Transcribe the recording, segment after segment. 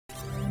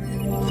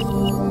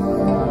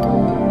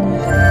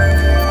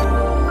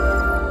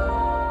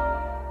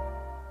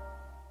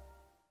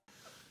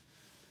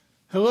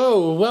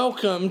So,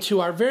 welcome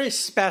to our very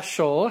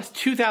special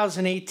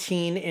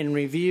 2018 in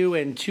review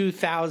and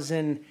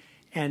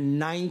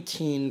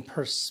 2019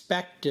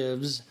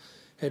 perspectives,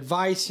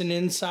 advice and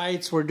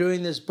insights. We're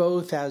doing this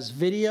both as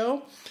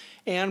video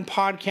and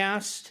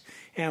podcast,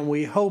 and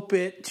we hope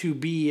it to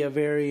be a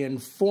very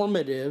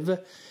informative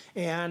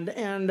and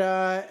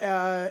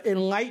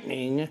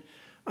enlightening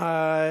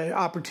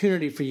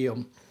opportunity for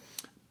you.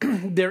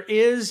 There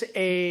is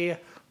a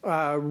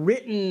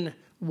written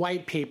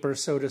white paper,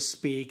 so to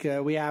speak.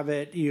 We have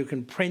it. You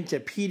can print a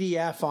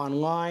PDF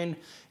online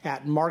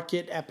at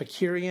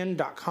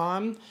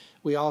marketepicurean.com.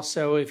 We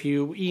also, if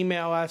you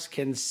email us,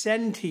 can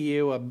send to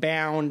you a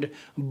bound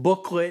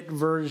booklet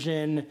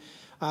version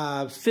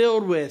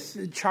filled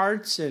with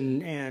charts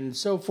and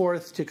so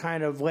forth to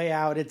kind of lay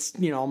out. It's,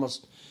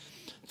 almost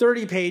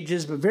 30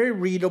 pages, but very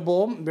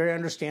readable, very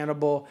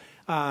understandable.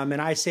 And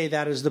I say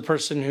that as the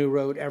person who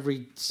wrote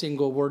every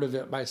single word of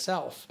it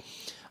myself.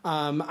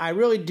 I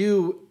really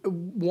do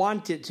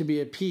want it to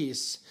be a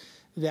piece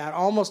that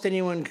almost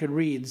anyone could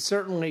read.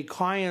 Certainly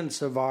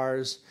clients of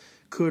ours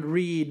could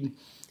read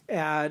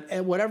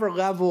at whatever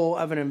level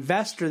of an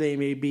investor they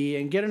may be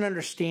and get an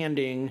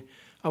understanding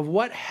of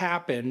what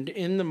happened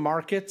in the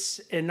markets,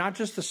 and not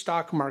just the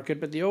stock market,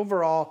 but the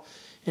overall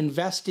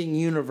investing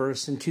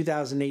universe in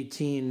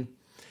 2018.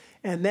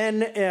 And then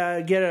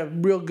get a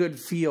real good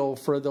feel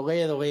for the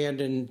lay of the land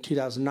in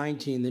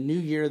 2019, the new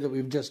year that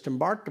we've just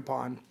embarked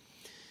upon.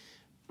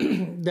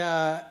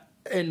 The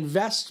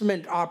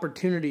investment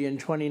opportunity in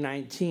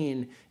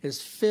 2019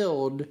 is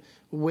filled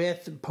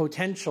with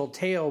potential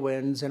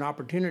tailwinds and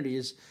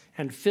opportunities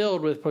and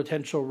filled with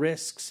potential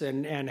risks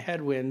and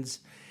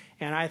headwinds.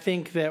 And I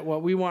think that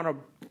what we want to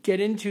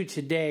get into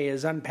today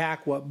is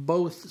unpack what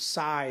both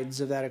sides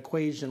of that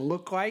equation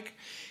look like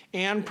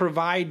and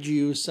provide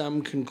you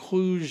some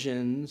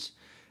conclusions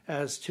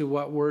as to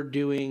what we're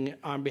doing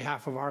on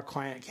behalf of our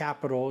client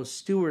capital as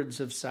stewards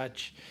of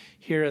such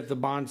here at the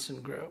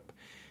Bahnsen Group.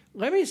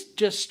 Let me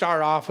just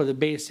start off with a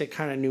basic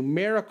kind of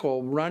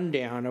numerical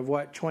rundown of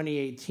what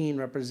 2018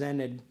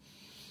 represented.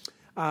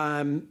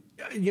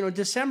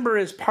 December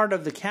is part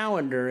of the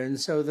calendar, and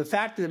so the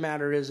fact of the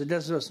matter is it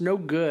does us no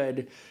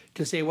good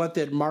to say what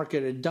the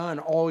market had done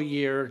all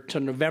year to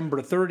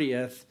November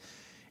 30th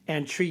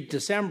and treat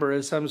December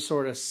as some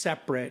sort of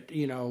separate,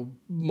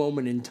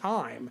 moment in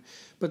time.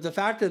 But the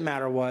fact of the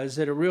matter was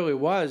that it really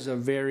was a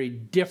very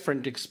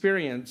different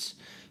experience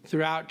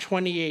throughout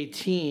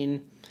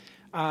 2018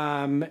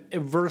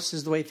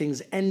 versus the way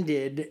things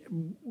ended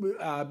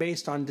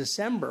based on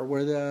December,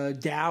 where the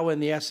Dow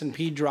and the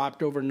S&P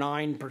dropped over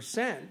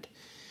 9%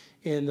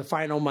 in the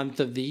final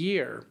month of the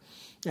year.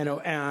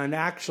 And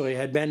actually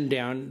had been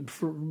down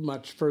for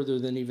much further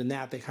than even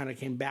that. They kind of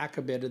came back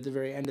a bit at the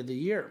very end of the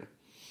year.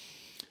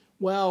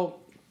 Well,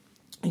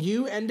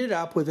 you ended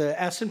up with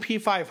a S&P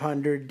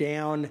 500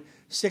 down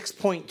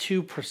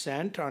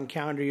 6.2% on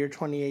calendar year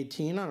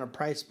 2018 on a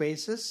price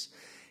basis,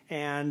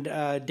 and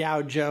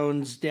Dow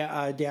Jones down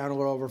a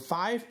little over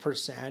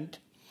 5%.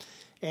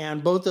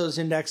 And both those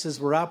indexes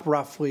were up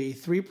roughly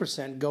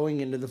 3% going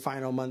into the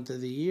final month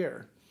of the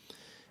year.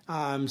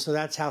 So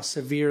that's how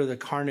severe the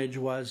carnage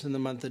was in the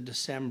month of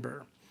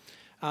December.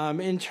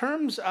 In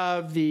terms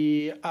of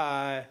the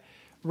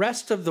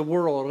rest of the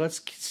world,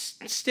 let's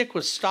stick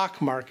with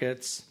stock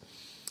markets.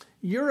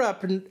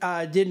 Europe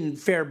didn't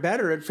fare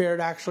better. It fared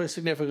actually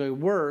significantly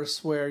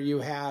worse, where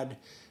you had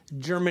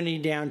Germany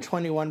down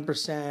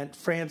 21%,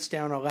 France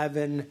down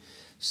 11%,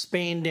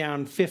 Spain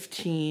down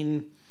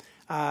 15%.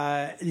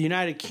 The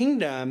United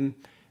Kingdom,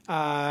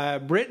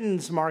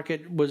 Britain's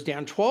market was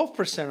down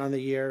 12% on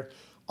the year,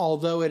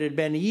 although it had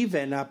been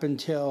even up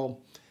until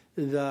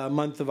the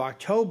month of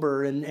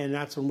October, and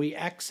that's when we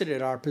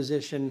exited our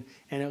position,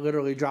 and it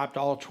literally dropped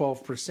all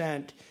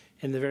 12%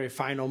 in the very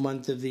final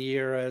month of the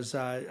year as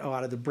a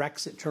lot of the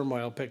Brexit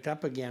turmoil picked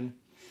up again.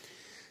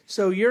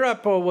 So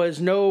Europe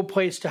was no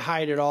place to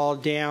hide at all,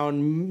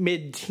 down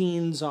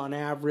mid-teens on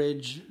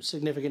average,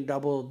 significant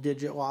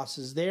double-digit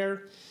losses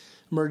there.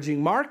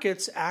 Emerging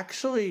markets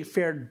actually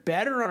fared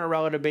better on a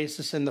relative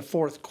basis in the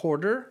fourth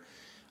quarter,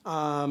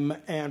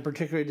 and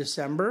particularly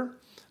December,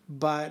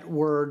 but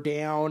were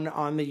down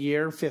on the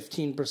year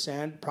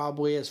 15%,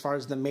 probably as far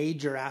as the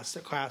major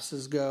asset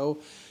classes go,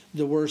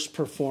 the worst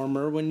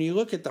performer. When you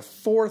look at the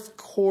fourth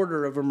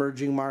quarter of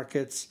emerging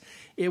markets,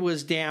 it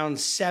was down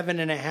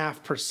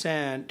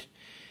 7.5%,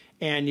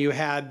 and you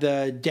had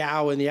the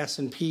Dow and the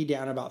S&P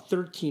down about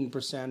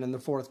 13% in the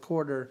fourth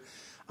quarter.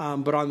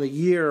 But on the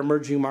year,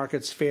 emerging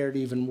markets fared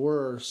even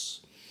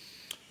worse.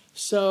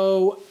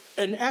 So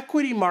in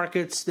equity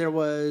markets, there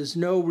was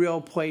no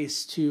real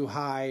place to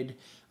hide.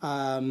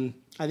 I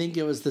think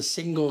it was the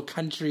single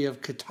country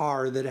of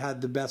Qatar that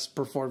had the best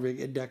performing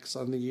index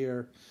on the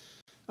year.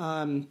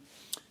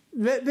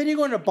 Then you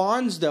go into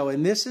bonds, though,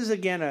 and this is,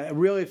 again, a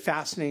really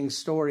fascinating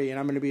story, and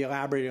I'm going to be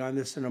elaborating on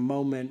this in a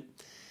moment.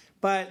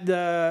 But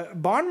the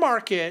bond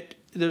market,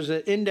 there's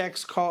an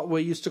index called,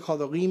 we used to call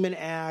the Lehman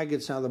Ag.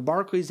 It's now the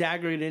Barclays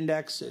Aggregate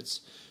Index.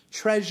 It's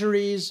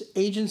treasuries,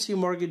 agency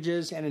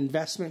mortgages, and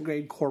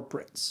investment-grade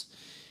corporates.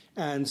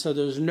 And so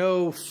there's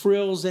no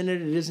frills in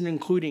it. It isn't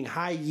including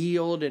high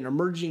yield and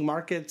emerging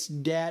markets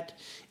debt.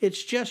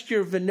 It's just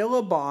your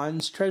vanilla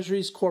bonds,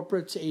 treasuries,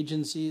 corporates,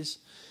 agencies.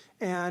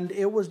 And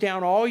it was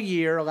down all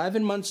year,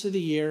 11 months of the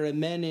year.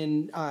 And then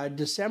in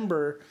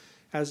December,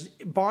 as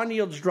bond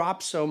yields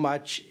dropped so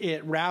much,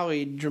 it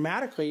rallied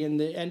dramatically and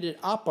it ended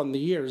up on the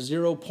year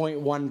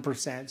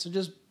 0.1%. So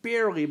just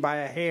barely by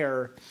a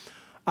hair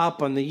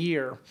up on the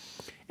year.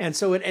 And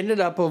so it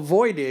ended up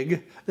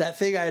avoiding that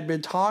thing I had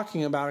been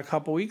talking about a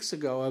couple weeks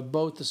ago of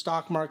both the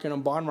stock market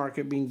and bond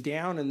market being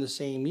down in the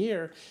same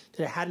year.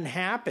 That it hadn't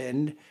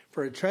happened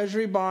for a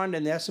treasury bond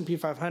and the S&P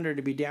 500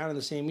 to be down in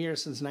the same year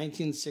since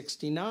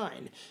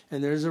 1969.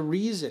 And there's a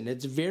reason.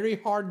 It's very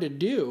hard to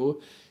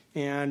do,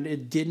 and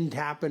it didn't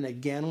happen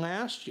again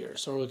last year.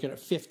 So we're looking at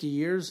 50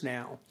 years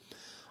now.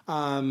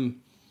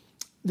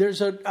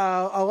 There's a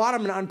lot I'm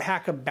going to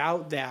unpack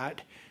about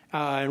that.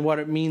 And what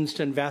it means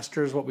to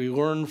investors, what we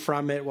learn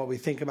from it, what we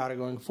think about it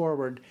going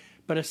forward.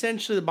 But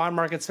essentially, the bond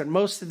market spent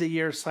most of the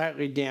year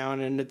slightly down,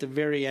 and at the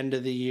very end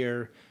of the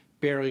year,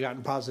 barely got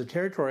in positive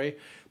territory.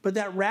 But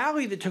that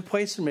rally that took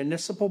place in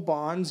municipal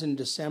bonds in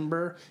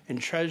December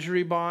and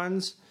treasury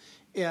bonds,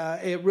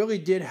 it really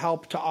did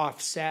help to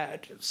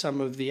offset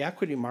some of the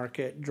equity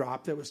market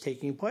drop that was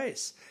taking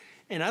place.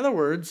 In other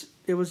words,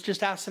 it was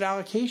just asset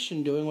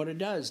allocation doing what it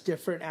does,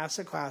 different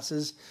asset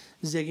classes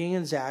zigging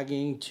and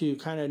zagging to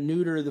kind of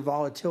neuter the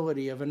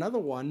volatility of another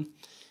one.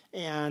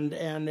 And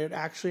it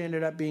actually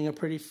ended up being a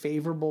pretty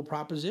favorable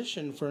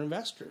proposition for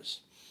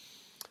investors.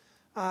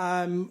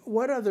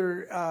 What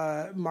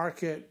other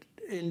market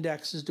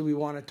indexes do we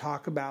want to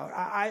talk about?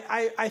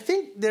 I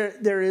think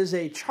there is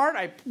a chart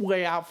I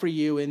lay out for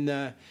you in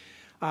the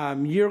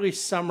yearly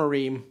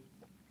summary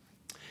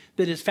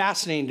that is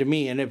fascinating to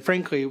me, and it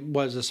frankly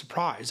was a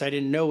surprise. I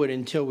didn't know it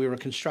until we were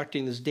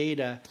constructing this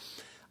data.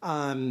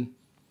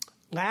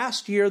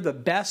 Last year, the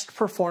best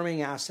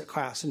performing asset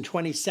class in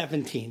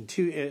 2017,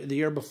 the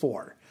year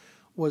before,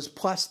 was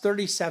plus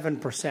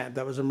 37%.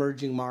 That was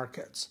emerging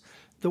markets.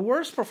 The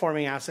worst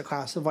performing asset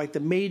class of like the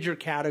major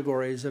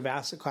categories of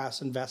asset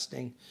class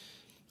investing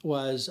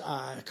was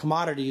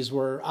commodities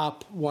were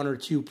up 1 or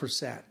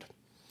 2%.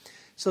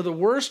 So the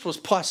worst was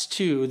plus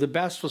 2, the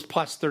best was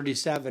plus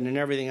 37, and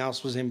everything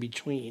else was in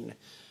between.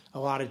 A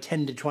lot of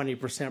 10 to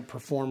 20%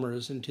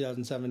 performers in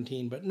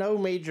 2017, but no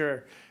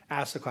major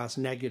asset class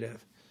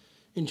negative.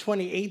 In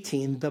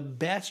 2018, the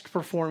best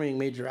performing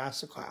major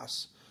asset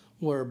class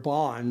were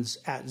bonds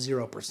at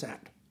 0%.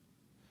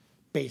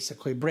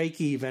 Basically break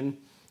even,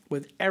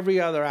 with every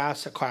other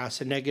asset class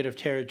in negative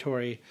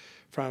territory,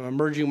 from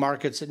emerging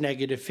markets at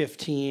negative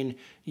 15,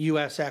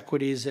 U.S.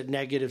 equities at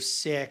negative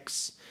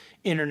 6,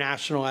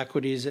 international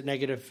equities at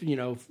negative,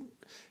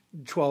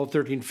 12,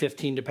 13,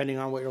 15, depending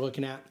on what you're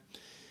looking at.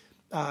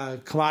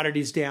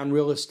 Commodities down,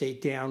 real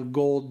estate down,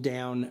 gold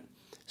down.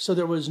 So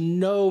there was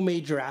no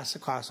major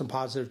asset class in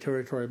positive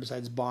territory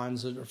besides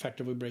bonds that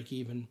effectively break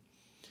even.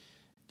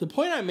 The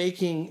point I'm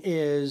making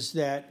is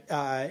that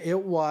it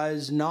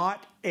was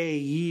not a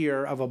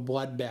year of a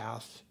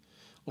bloodbath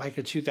like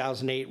a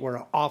 2008 where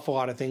an awful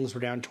lot of things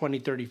were down 20,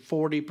 30,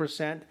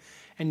 40%.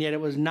 And yet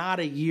it was not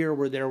a year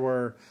where there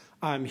were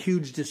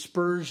huge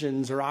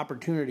dispersions or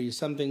opportunities.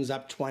 Some things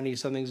up 20,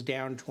 some things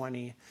down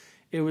 20.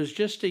 It was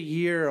just a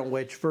year in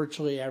which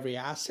virtually every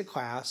asset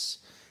class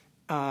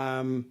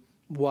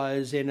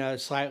was in a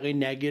slightly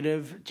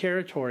negative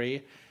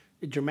territory,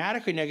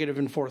 dramatically negative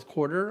in fourth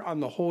quarter, on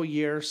the whole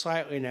year,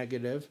 slightly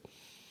negative.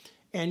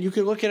 And you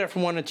could look at it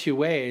from one of two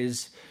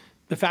ways.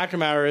 The fact of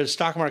the matter is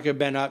stock market had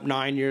been up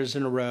 9 years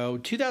in a row.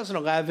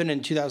 2011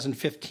 and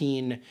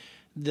 2015,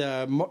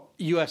 the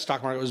U.S.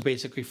 stock market was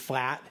basically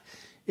flat.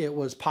 It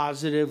was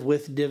positive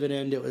with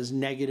dividend. It was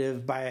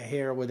negative by a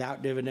hair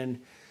without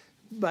dividend.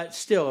 But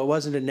still, it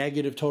wasn't a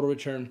negative total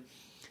return.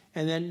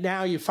 And then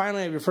now you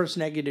finally have your first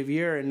negative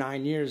year in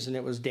 9 years, and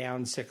it was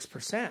down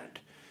 6%.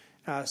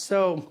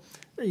 So,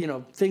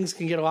 things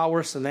can get a lot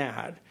worse than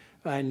that.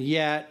 And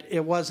yet,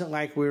 it wasn't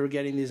like we were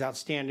getting these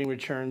outstanding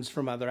returns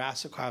from other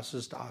asset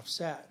classes to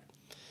offset.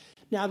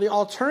 Now, the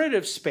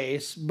alternative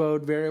space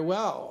bode very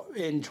well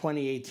in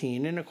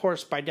 2018. And of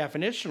course, by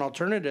definition,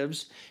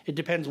 alternatives, it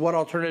depends what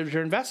alternatives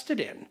you're invested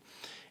in.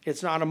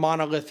 It's not a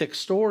monolithic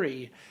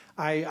story.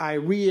 I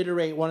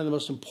reiterate one of the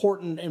most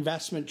important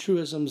investment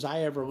truisms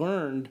I ever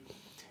learned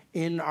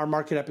in our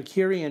Market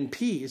Epicurean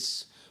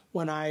piece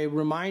when I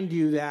remind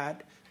you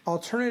that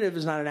alternative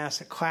is not an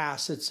asset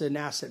class, it's an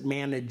asset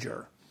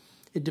manager.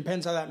 It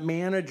depends how that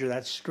manager,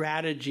 that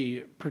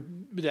strategy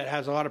that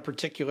has a lot of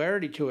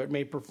particularity to it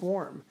may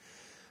perform.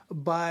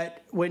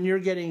 But when you're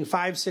getting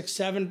 5, 6,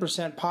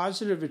 7%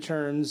 positive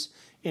returns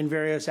in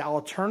various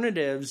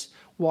alternatives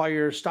while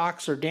your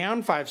stocks are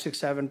down 5, 6,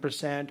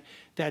 7%,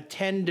 that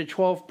 10 to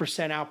 12%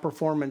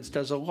 outperformance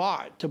does a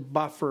lot to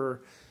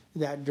buffer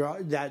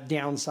that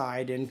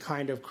downside and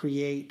kind of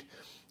create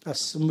a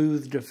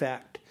smoothed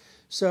effect.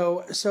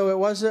 So it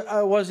was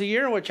a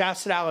year in which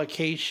asset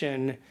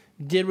allocation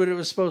did what it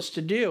was supposed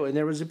to do. And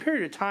there was a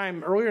period of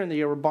time earlier in the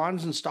year where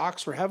bonds and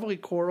stocks were heavily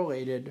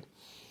correlated.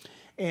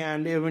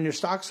 when your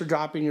stocks are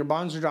dropping, your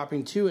bonds are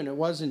dropping too, and it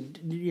wasn't,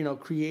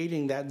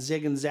 creating that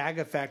zig and zag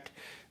effect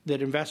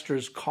that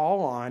investors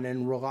call on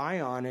and rely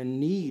on and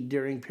need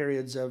during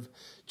periods of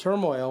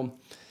turmoil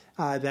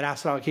that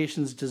asset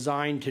allocation is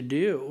designed to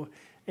do.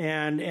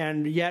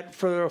 And yet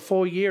for a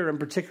full year, and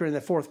particularly in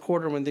the fourth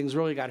quarter when things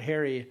really got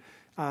hairy,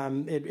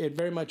 it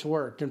very much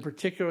worked. And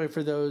particularly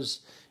for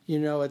those,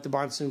 at the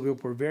Bahnsen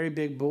Group, we're very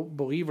big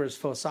believers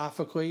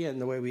philosophically in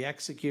the way we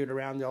execute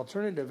around the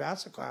alternative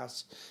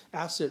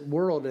asset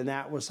world, and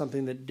that was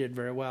something that did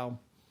very well.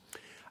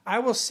 I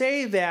will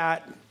say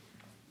that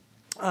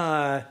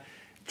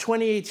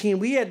 2018,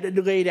 we had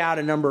laid out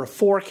a number of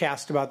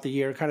forecasts about the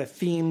year, kind of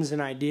themes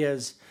and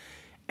ideas.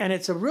 And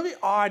it's a really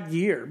odd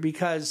year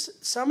because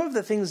some of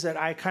the things that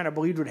I kind of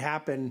believed would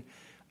happen,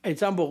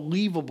 it's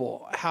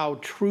unbelievable how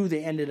true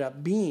they ended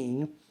up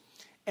being.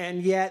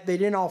 And yet they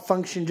didn't all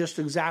function just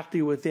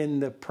exactly within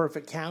the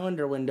perfect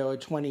calendar window of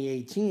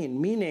 2018,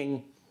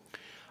 meaning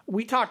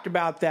we talked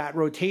about that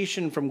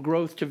rotation from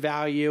growth to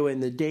value in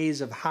the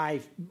days of high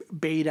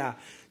beta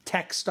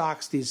tech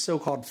stocks, these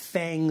so-called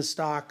FANG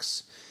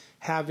stocks,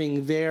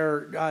 having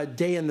their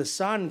day in the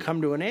sun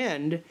come to an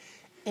end.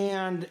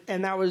 And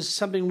that was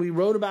something we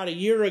wrote about a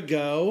year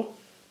ago.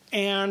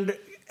 And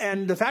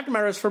the fact of the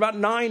matter is, for about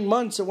 9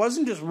 months, it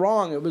wasn't just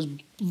wrong. It was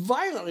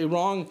violently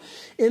wrong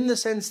in the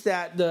sense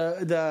that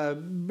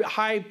the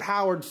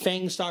high-powered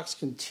FANG stocks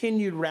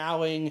continued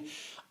rallying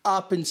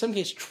up, in some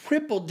cases,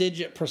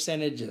 triple-digit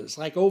percentages,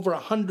 like over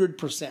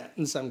 100%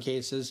 in some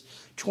cases,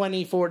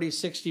 20, 40,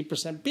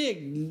 60%,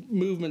 big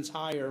movements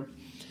higher.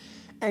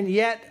 And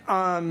yet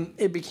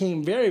it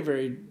became very,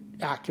 very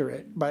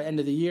accurate by the end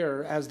of the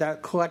year as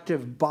that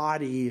collective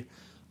body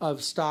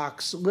of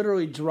stocks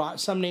literally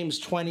dropped, some names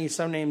 20,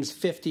 some names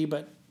 50,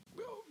 but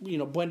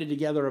blended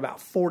together about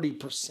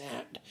 40%,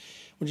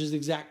 which is the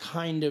exact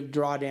kind of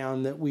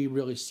drawdown that we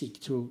really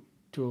seek to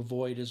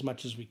avoid as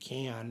much as we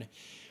can.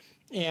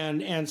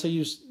 And so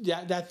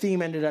that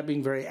theme ended up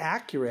being very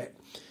accurate.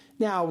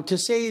 Now, to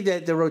say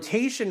that the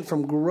rotation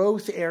from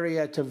growth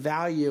area to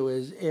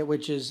value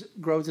which is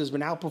growth has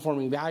been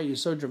outperforming value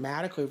so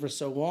dramatically for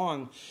so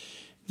long,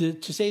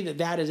 to say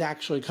that has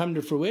actually come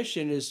to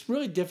fruition is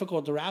really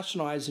difficult to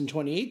rationalize in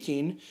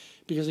 2018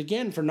 because,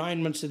 again, for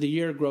 9 months of the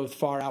year, growth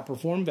far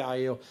outperformed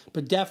value.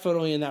 But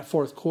definitely in that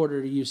fourth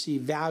quarter, you see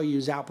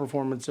value's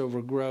outperformance over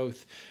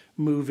growth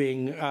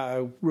moving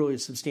really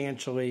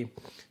substantially.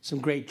 Some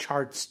great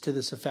charts to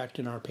this effect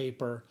in our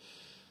paper.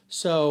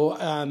 So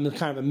kind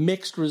of a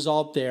mixed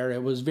result there.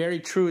 It was very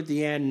true at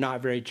the end,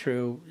 not very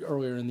true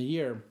earlier in the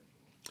year.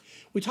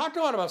 We talked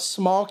a lot about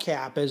small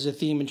cap as a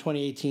theme in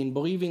 2018,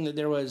 believing that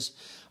there was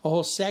a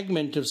whole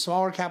segment of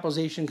smaller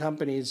capitalization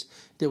companies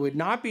that would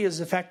not be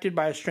as affected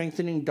by a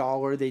strengthening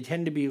dollar. They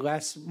tend to be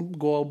less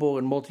global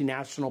and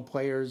multinational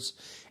players,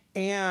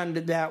 and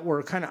that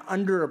were kind of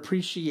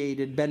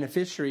underappreciated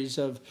beneficiaries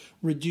of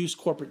reduced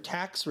corporate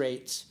tax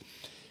rates.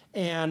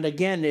 And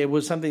again, it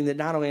was something that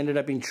not only ended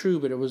up being true,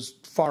 but it was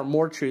far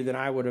more true than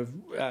I would have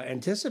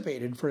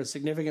anticipated for a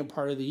significant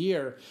part of the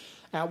year.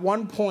 At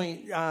one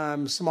point,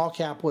 small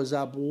cap was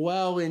up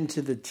well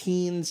into the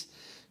teens,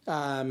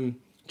 12,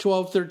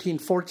 13,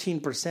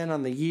 14%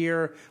 on the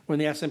year when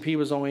the S&P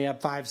was only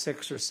up 5,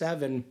 6, or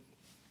 7.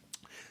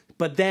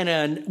 But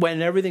then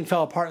when everything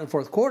fell apart in the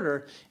fourth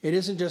quarter, it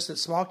isn't just that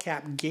small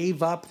cap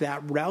gave up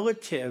that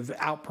relative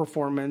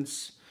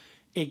outperformance.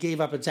 It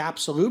gave up its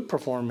absolute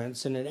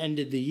performance, and it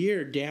ended the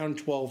year down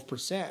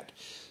 12%.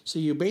 So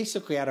you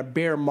basically had a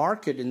bear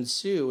market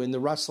ensue in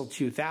the Russell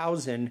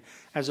 2000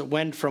 as it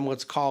went from,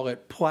 let's call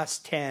it, plus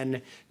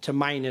 10 to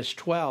minus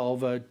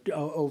 12,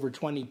 over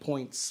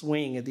 20-point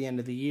swing at the end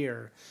of the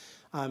year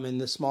in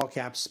the small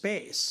cap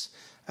space.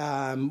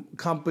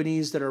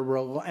 Companies that are,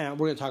 we're going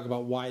to talk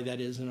about why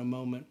that is in a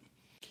moment.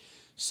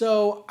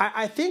 So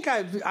I think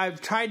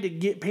I've tried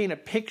to paint a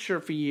picture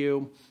for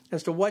you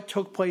as to what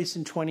took place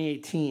in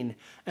 2018.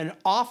 An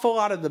awful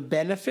lot of the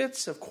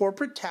benefits of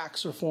corporate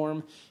tax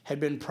reform had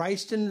been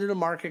priced into the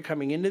market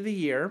coming into the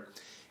year,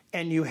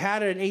 and you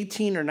had an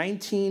 18 or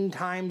 19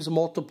 times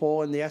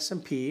multiple in the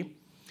S&P.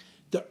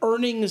 The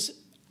earnings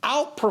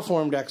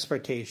outperformed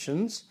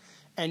expectations,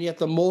 and yet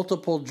the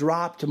multiple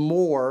dropped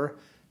more.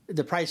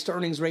 The price to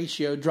earnings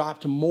ratio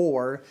dropped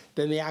more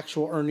than the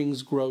actual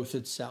earnings growth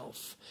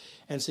itself.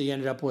 And so you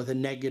ended up with a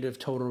negative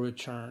total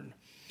return.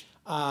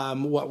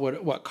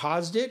 What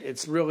caused it?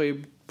 It's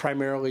really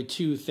primarily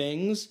two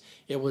things.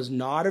 It was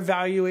not a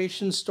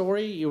valuation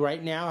story. You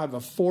right now have a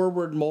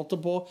forward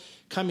multiple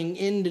coming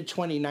into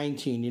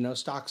 2019.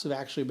 Stocks have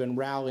actually been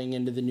rallying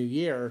into the new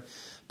year.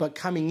 But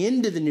coming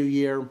into the new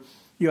year,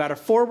 you had a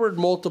forward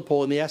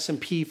multiple in the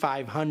S&P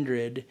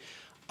 500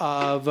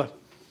 of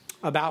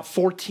about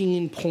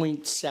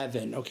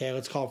 14.7. Okay,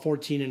 let's call it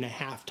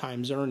 14.5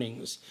 times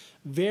earnings.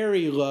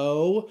 Very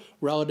low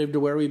relative to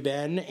where we've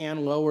been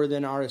and lower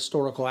than our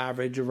historical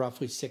average of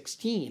roughly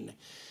 16.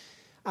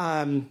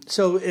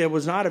 So it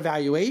was not a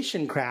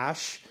valuation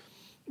crash.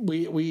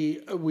 We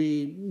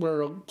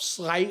were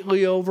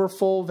slightly over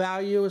full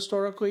value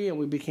historically, and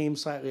we became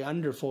slightly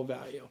under full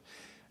value.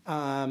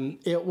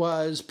 It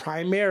was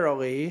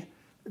primarily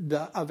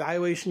the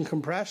valuation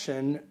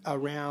compression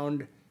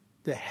around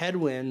the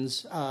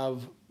headwinds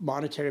of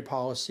monetary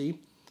policy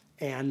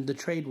and the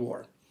trade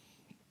war.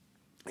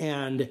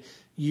 And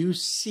you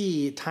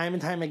see time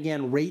and time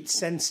again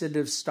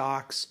rate-sensitive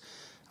stocks,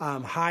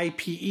 high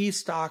PE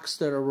stocks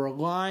that are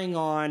relying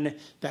on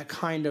that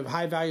kind of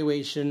high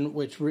valuation,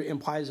 which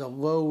implies a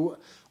low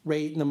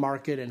rate in the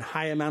market and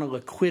high amount of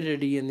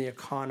liquidity in the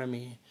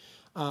economy,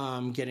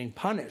 getting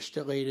punished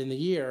late in the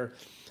year,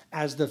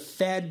 as the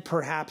Fed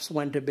perhaps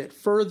went a bit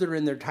further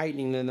in their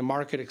tightening than the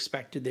market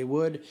expected they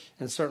would,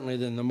 and certainly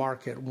than the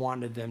market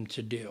wanted them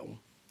to do.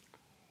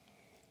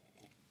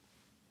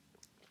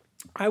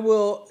 I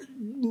will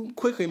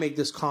quickly make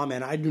this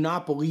comment. I do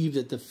not believe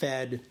that the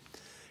Fed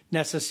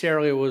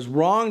necessarily was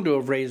wrong to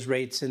have raised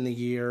rates in the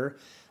year.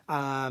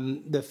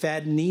 The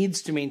Fed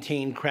needs to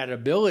maintain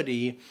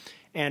credibility,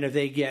 and if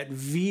they get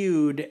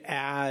viewed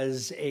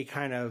as a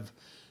kind of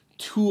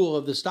tool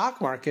of the stock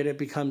market, it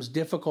becomes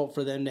difficult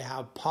for them to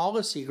have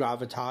policy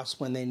gravitas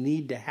when they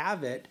need to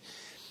have it.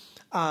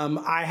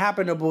 I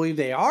happen to believe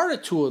they are a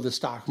tool of the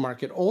stock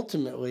market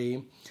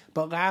ultimately,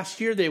 but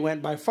last year they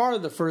went by far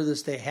the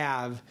furthest they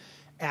have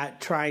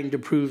at trying to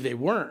prove they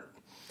weren't.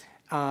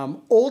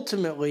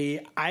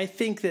 Ultimately, I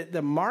think that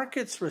the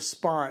market's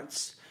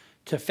response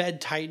to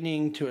Fed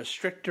tightening, to a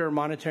stricter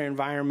monetary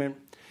environment,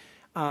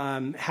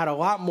 had a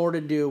lot more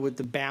to do with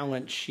the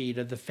balance sheet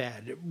of the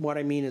Fed. What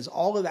I mean is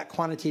all of that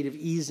quantitative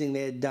easing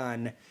they had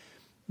done,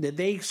 that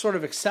they sort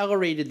of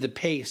accelerated the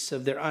pace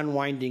of their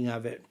unwinding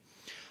of it.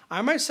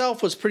 I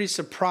myself was pretty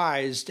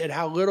surprised at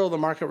how little the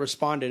market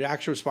responded,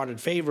 actually responded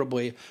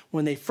favorably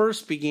when they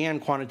first began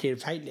quantitative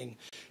tightening.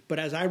 But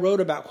as I wrote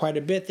about quite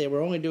a bit, they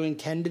were only doing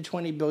 10 to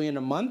 20 billion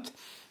a month,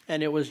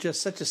 and it was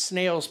just such a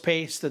snail's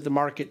pace that the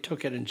market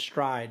took it in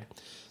stride.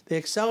 They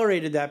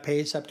accelerated that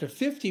pace up to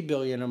 50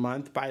 billion a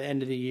month by the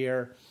end of the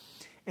year.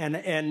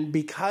 And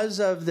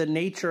because of the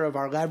nature of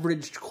our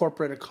leveraged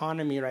corporate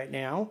economy right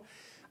now,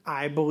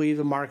 I believe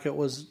the market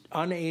was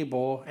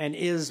unable and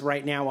is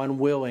right now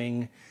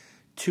unwilling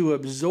to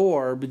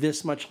absorb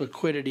this much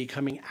liquidity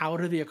coming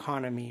out of the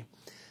economy.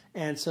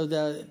 And so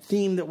the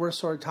theme that we're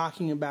sort of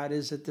talking about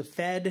is that the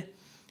Fed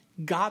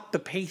got the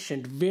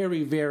patient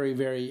very, very,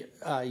 very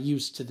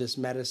used to this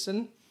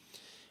medicine.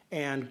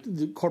 And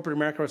the corporate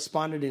America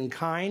responded in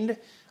kind.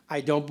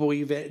 I don't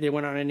believe that they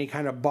went on any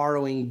kind of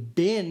borrowing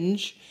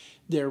binge.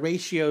 Their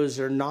ratios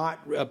are not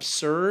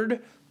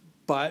absurd,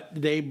 but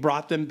they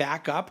brought them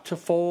back up to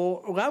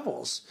full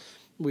levels.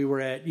 We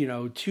were at,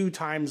 2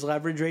 times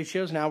leverage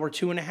ratios. Now we're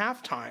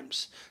 2.5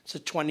 times. It's a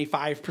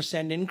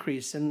 25%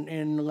 increase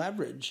in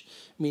leverage,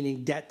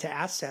 meaning debt to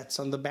assets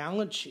on the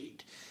balance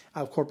sheet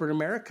of corporate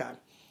America.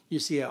 You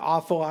see an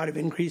awful lot of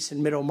increase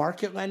in middle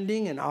market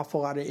lending, an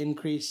awful lot of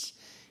increase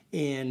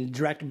in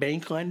direct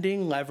bank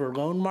lending, lever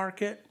loan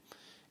market.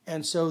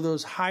 And so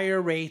those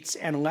higher rates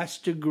and less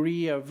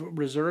degree of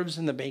reserves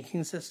in the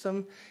banking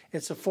system,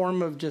 it's a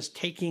form of just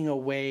taking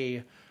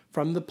away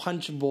from the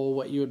punch bowl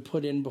what you had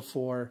put in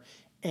before.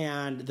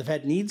 And the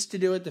Fed needs to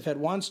do it. The Fed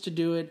wants to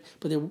do it,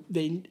 but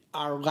they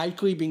are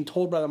likely being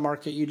told by the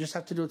market, you just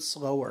have to do it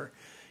slower.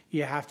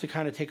 You have to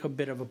kind of take a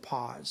bit of a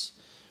pause.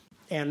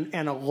 And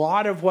a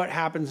lot of what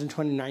happens in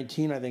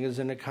 2019, I think, is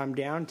going to come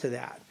down to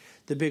that.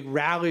 The big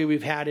rally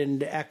we've had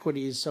into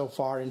equities so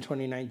far in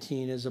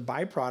 2019 is a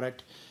byproduct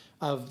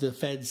of the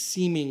Fed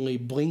seemingly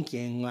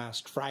blinking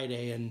last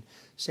Friday and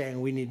saying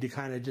we need to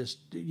kind of just,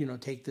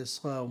 take this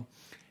slow.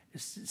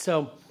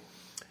 So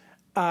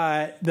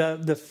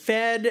the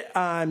Fed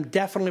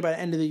definitely by the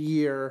end of the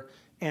year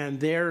and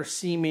their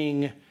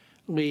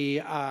seemingly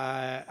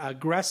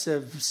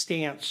aggressive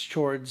stance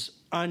towards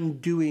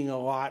undoing a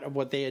lot of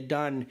what they had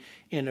done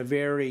in a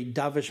very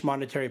dovish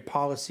monetary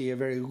policy, a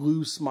very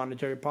loose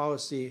monetary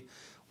policy,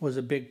 was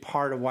a big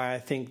part of why I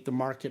think the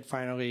market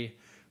finally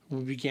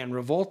began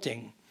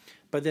revolting.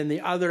 But then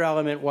the other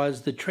element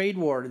was the trade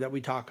war that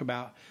we talk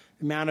about,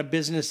 the amount of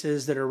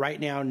businesses that are right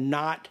now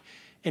not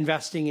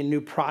investing in new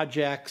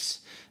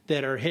projects,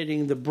 that are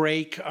hitting the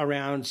brake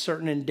around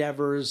certain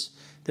endeavors,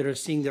 that are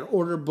seeing their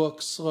order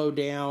books slow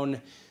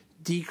down,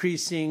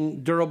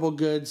 decreasing durable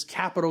goods,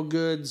 capital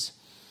goods,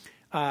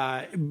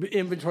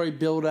 inventory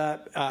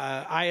buildup,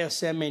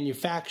 ISM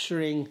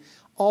manufacturing,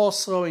 all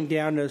slowing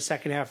down to the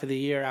second half of the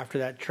year after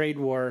that trade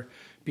war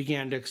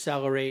began to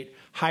accelerate,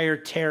 higher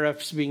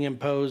tariffs being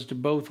imposed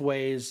both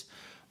ways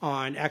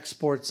on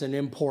exports and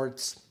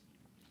imports,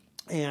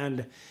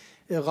 and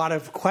a lot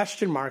of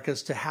question mark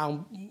as to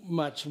how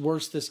much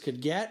worse this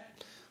could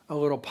get. A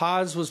little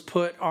pause was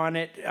put on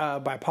it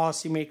by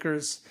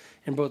policymakers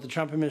in both the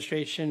Trump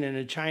administration and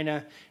in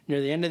China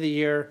near the end of the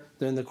year.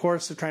 They're in the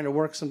course of trying to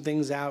work some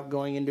things out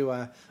going into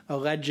a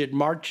alleged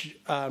March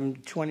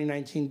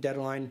 2019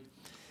 deadline.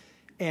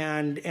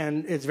 And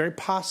it's very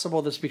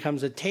possible this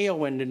becomes a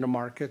tailwind into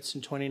markets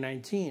in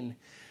 2019.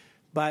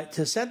 But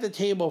to set the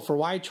table for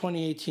why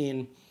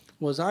 2018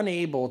 was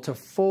unable to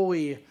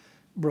fully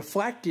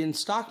reflect in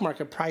stock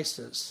market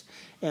prices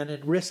and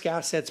in risk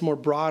assets more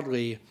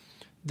broadly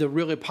the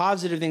really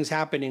positive things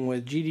happening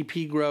with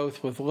GDP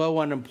growth, with low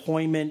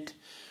unemployment,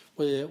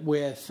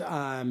 with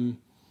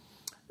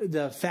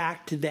the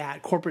fact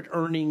that corporate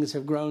earnings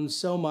have grown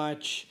so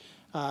much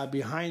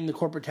behind the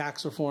corporate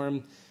tax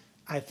reform.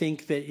 I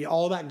think that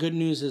all that good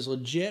news is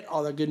legit.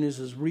 All that good news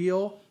is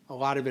real. A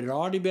lot of it had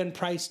already been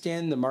priced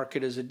in. The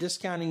market is a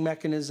discounting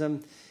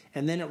mechanism.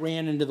 And then it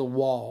ran into the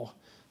wall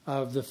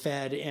of the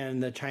Fed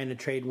and the China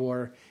trade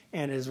war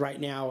and is right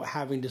now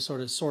having to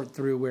sort of sort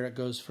through where it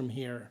goes from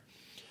here.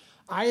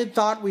 I had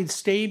thought we'd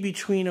stay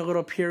between a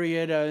little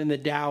period in the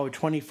Dow of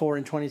 24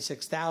 and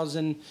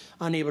 26,000,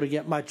 unable to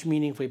get much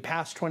meaningfully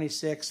past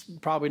 26,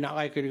 probably not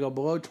likely to go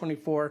below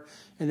 24.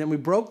 And then we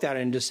broke that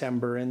in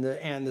December, and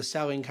the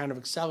selling kind of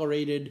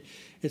accelerated.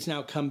 It's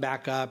now come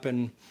back up,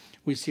 and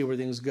we see where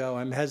things go.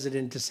 I'm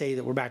hesitant to say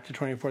that we're back to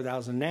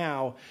 24,000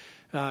 now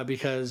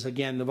because,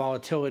 again, the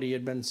volatility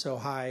had been so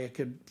high it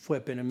could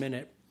flip in a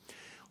minute.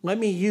 Let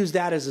me use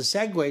that as a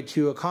segue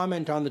to a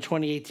comment on the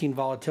 2018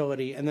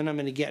 volatility, and then I'm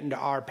going to get into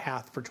our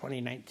path for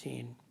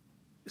 2019.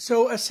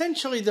 So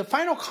essentially, the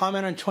final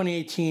comment on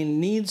 2018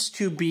 needs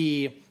to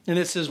be, and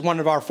this is one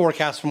of our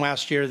forecasts from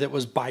last year that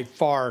was by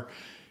far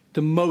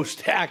the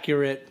most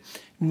accurate.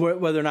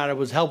 Whether or not it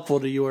was helpful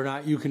to you or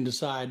not, you can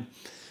decide.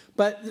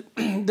 But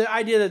the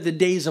idea that the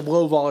days of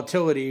low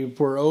volatility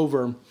were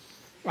over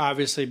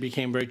obviously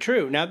became very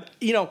true. Now,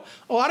 you know,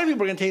 a lot of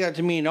people are going to take that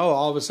to mean, oh,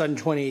 all of a sudden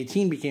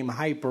 2018 became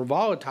hyper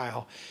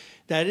volatile.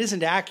 That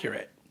isn't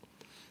accurate.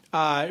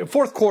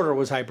 Fourth quarter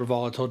was hyper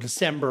volatile.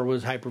 December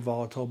was hyper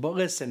volatile. But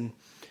listen,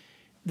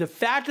 the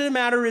fact of the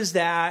matter is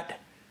that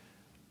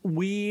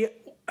we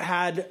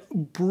had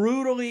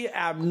brutally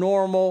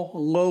abnormal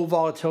low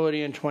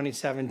volatility in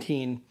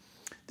 2017.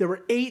 There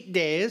were 8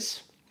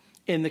 days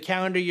in the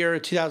calendar year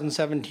of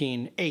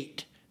 2017,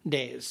 8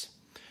 days,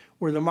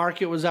 where the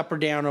market was up or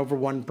down over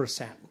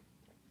 1%.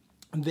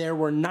 There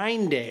were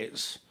 9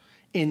 days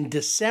in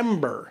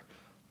December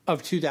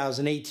of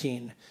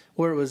 2018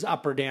 where it was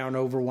up or down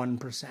over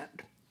 1%.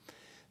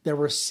 There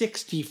were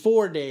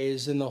 64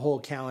 days in the whole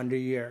calendar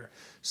year.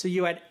 So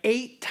you had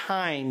 8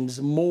 times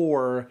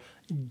more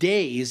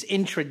days,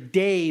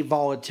 intraday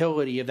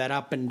volatility of that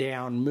up and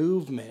down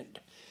movement.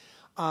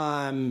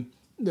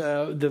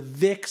 The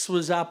VIX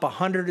was up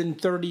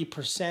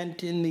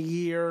 130% in the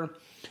year.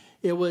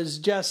 It was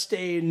just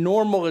a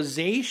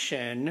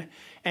normalization,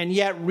 and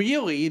yet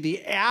really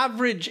the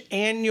average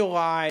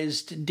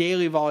annualized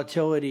daily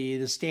volatility,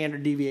 the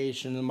standard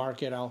deviation in the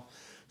market, I'll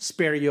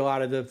spare you a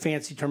lot of the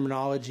fancy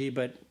terminology,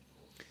 but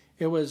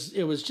it was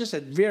just a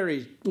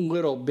very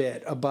little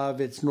bit above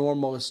its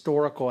normal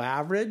historical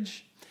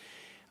average.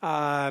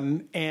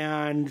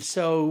 And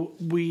so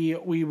we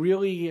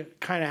really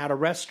kind of had a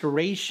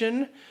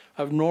restoration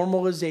of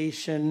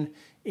normalization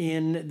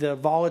in the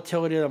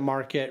volatility of the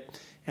market.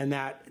 And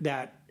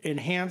that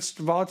enhanced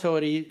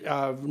volatility,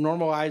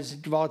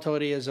 normalized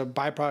volatility is a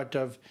byproduct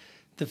of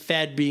the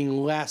Fed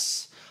being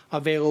less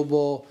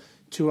available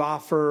to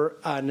offer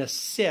an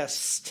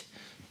assist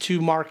to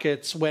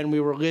markets when we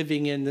were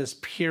living in this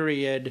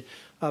period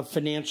of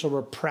financial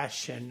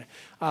repression,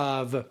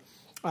 of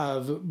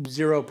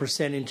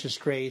 0%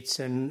 interest rates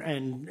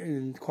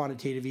and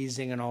quantitative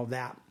easing and all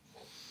that.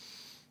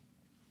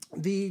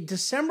 The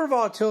December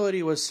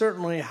volatility was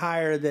certainly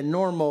higher than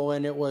normal,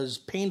 and it was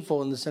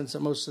painful in the sense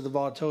that most of the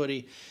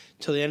volatility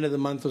till the end of the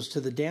month was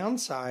to the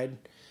downside.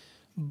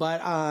 But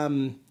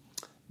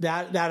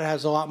that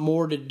has a lot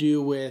more to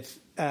do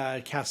with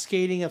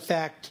cascading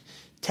effect,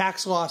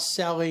 tax loss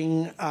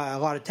selling, a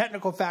lot of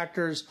technical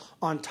factors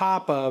on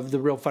top of the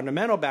real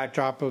fundamental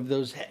backdrop of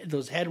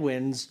those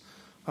headwinds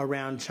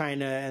around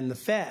China and the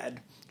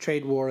Fed,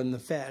 trade war and the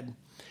Fed.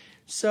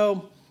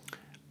 So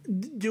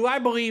do I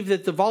believe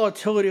that the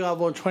volatility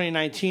level in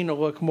 2019 will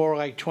look more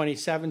like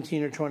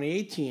 2017 or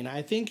 2018?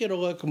 I think it'll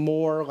look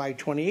more like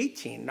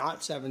 2018,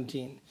 not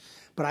 17.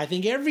 But I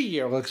think every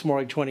year looks more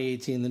like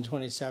 2018 than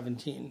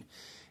 2017.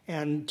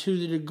 And to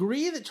the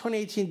degree that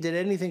 2018 did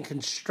anything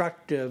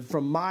constructive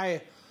from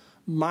my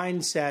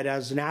mindset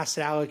as an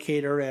asset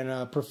allocator and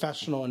a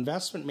professional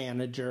investment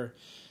manager,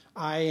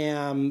 I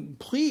am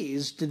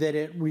pleased that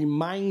it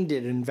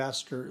reminded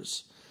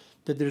investors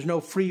that there's no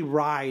free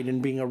ride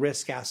in being a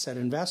risk asset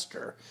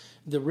investor.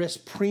 The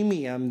risk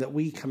premium that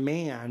we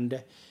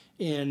command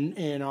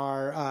in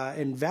our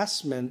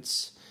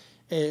investments,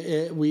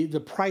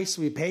 the price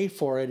we pay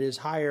for it is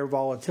higher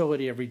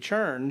volatility of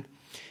return,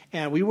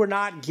 and we were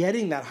not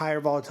getting that higher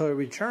volatility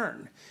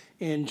return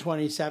in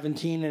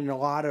 2017 and a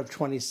lot of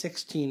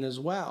 2016 as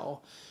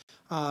well.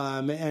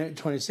 And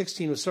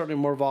 2016 was certainly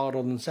more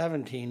volatile than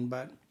 17,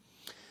 but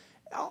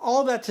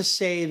all that to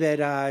say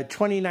that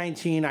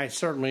 2019, I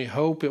certainly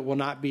hope it will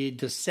not be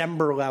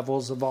December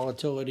levels of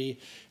volatility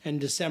and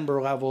December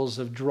levels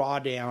of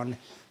drawdown,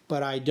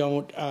 but I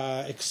don't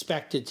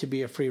expect it to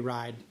be a free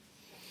ride.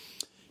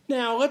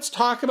 Now, let's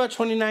talk about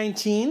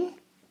 2019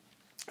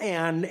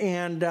 and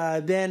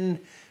then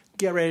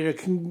get ready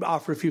to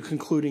offer a few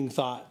concluding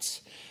thoughts.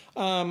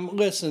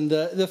 Listen,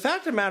 the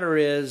fact of the matter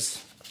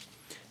is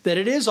that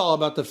it is all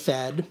about the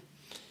Fed,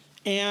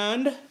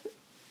 and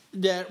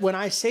that when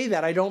I say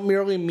that, I don't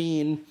merely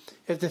mean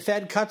if the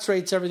Fed cuts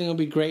rates, everything will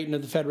be great, and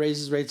if the Fed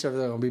raises rates,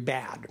 everything will be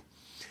bad.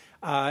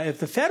 If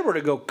the Fed were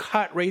to go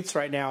cut rates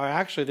right now, I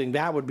actually think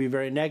that would be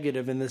very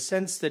negative in the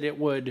sense that it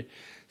would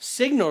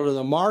signal to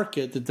the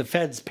market that the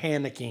Fed's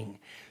panicking,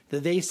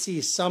 that they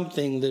see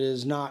something that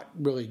is not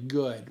really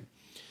good.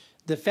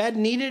 The Fed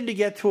needed to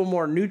get to a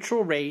more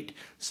neutral rate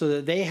so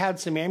that they had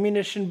some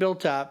ammunition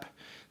built up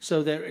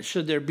so that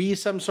should there be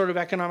some sort of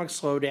economic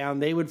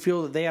slowdown, they would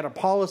feel that they had a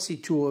policy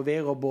tool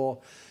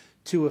available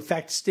to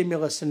affect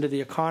stimulus into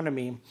the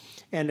economy.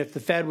 And if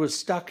the Fed was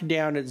stuck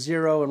down at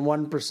 0 and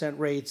 1%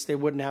 rates, they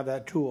wouldn't have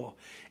that tool.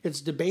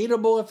 It's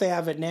debatable if they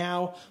have it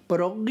now,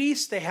 but at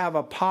least they have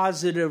a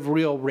positive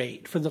real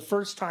rate for the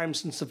first time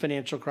since the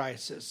financial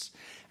crisis,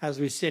 as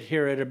we sit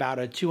here at about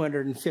a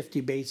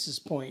 250 basis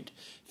point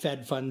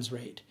Fed funds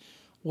rate.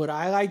 Would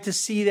I like to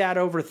see that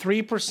over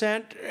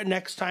 3%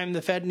 next time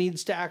the Fed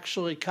needs to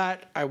actually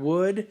cut? I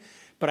would,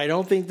 but I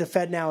don't think the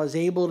Fed now is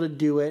able to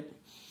do it.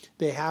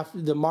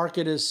 The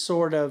market has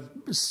sort of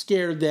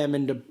scared them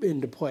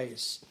into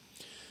place.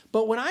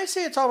 But when I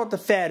say it's all about the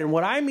Fed, and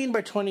what I mean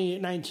by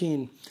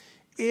 2019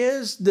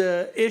 is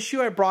the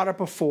issue I brought up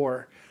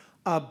before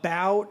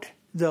about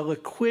the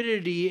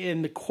liquidity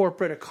in the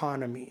corporate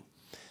economy,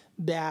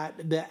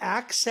 that the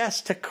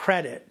access to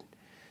credit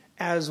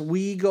as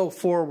we go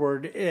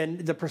forward and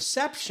the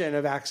perception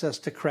of access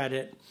to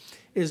credit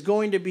is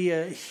going to be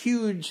a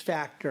huge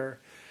factor.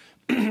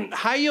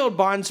 High yield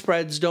bond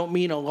spreads don't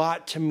mean a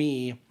lot to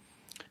me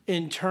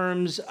in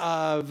terms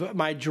of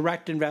my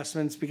direct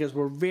investments because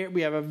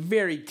we have a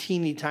very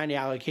teeny tiny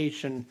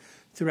allocation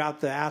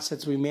throughout the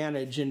assets we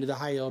manage into the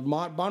high yield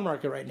bond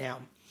market right now.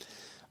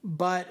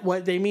 But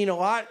what they mean a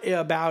lot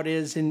about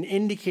is in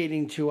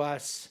indicating to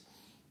us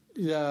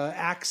the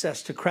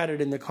access to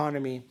credit in the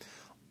economy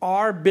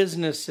are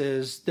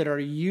businesses that are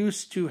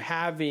used to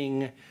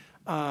having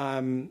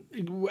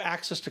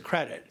access to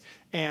credit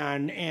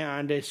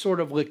and a sort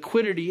of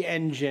liquidity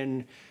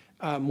engine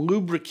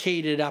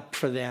lubricated up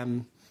for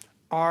them.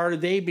 Are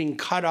they being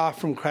cut off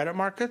from credit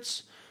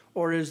markets,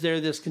 or is there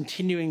this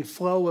continuing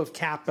flow of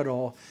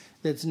capital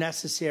that's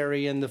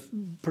necessary in the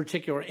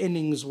particular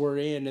innings we're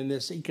in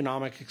this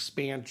economic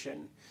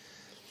expansion?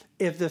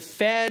 If the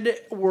Fed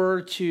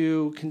were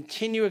to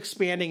continue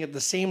expanding at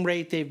the same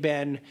rate they've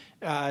been,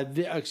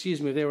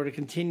 if they were to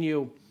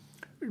continue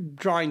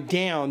drawing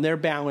down their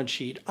balance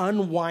sheet,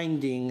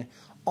 unwinding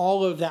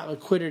all of that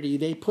liquidity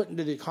they put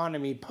into the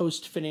economy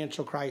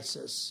post-financial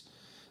crisis,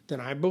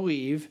 then I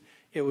believe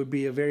it would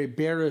be a very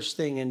bearish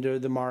thing into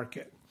the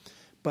market.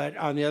 But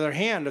on the other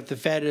hand, if the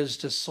Fed is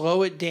to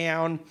slow it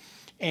down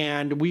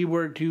and we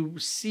were to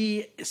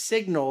see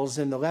signals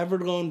in the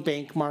levered loan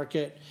bank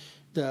market,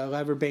 the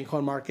levered bank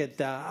loan market,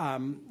 the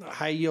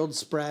high yield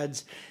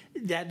spreads,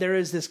 that there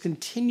is this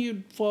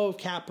continued flow of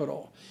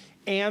capital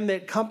and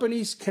that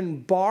companies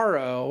can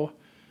borrow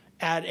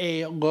at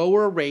a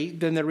lower rate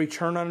than the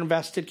return on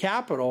invested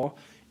capital,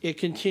 it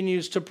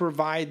continues to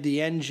provide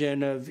the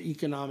engine of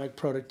economic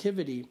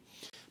productivity.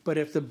 But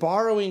if the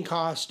borrowing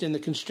cost and the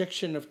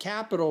constriction of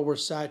capital were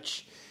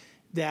such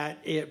that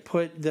it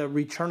put the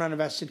return on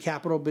invested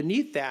capital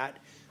beneath that,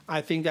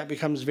 I think that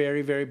becomes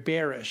very, very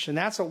bearish. And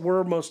that's what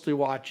we're mostly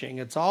watching.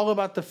 It's all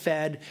about the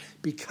Fed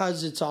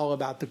because it's all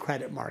about the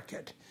credit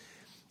market.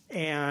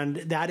 And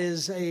that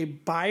is a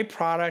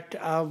byproduct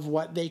of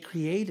what they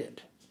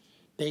created.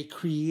 They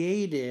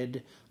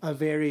created a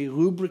very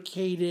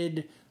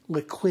lubricated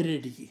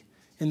liquidity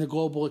in the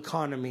global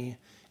economy.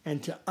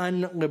 And to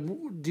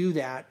undo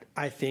that,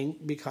 I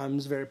think,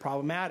 becomes very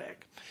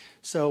problematic.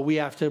 So we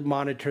have to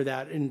monitor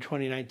that in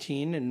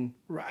 2019, and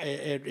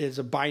it is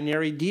a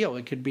binary deal.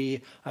 It could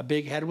be a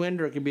big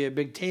headwind or it could be a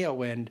big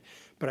tailwind,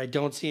 but I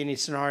don't see any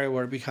scenario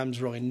where it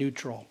becomes really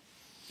neutral.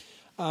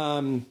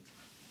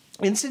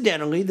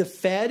 Incidentally, the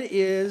Fed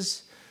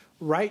is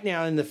right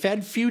now in the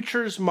Fed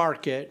futures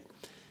market.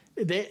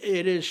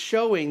 It is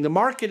showing, the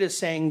market is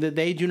saying that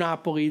they do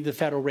not believe the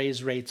Fed will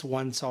raise rates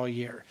once all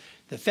year.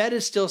 The Fed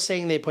is still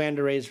saying they plan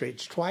to raise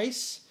rates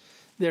twice.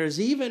 There's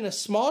even a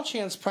small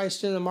chance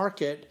priced in the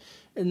market,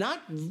 and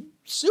not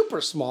super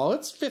small,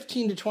 it's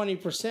 15 to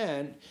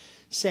 20%,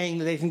 saying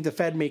that they think the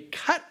Fed may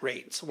cut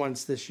rates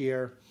once this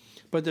year,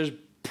 but there's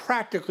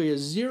practically a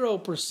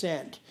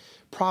 0%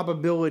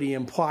 probability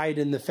implied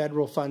in the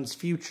federal funds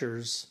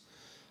futures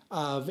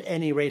of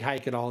any rate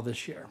hike at all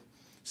this year.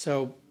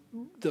 So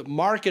the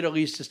market at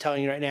least is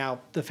telling you right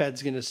now the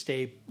Fed's going to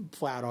stay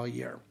flat all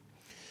year.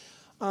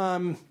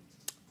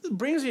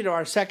 Brings me to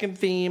our second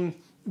theme.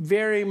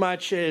 Very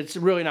much, it's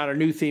really not a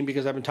new theme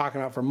because I've been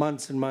talking about it for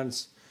months and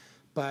months,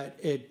 but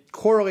it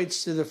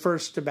correlates to the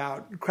first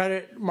about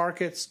credit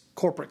markets,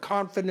 corporate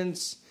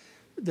confidence,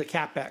 the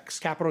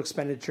CapEx, capital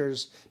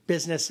expenditures,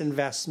 business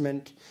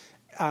investment.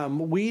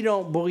 We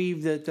don't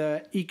believe that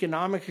the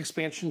economic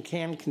expansion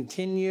can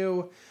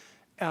continue.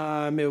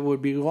 It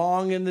would be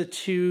long in the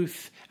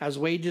tooth as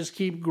wages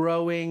keep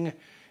growing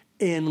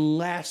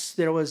unless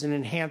there was an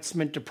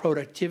enhancement to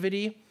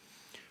productivity.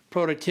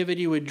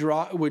 Productivity would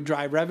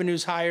drive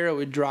revenues higher. It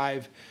would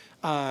drive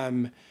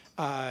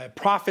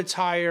profits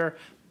higher,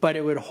 but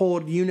it would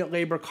hold unit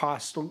labor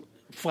costs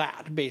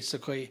flat,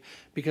 basically,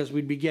 because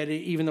we'd be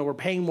getting, even though we're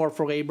paying more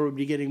for labor, we'd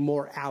be getting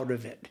more out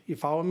of it. You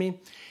follow me?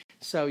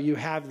 So you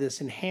have this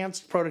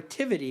enhanced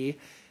productivity,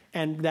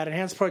 and that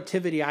enhanced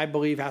productivity, I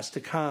believe, has to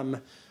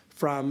come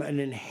from an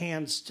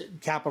enhanced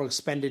capital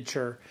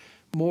expenditure,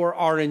 more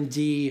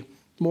R&D,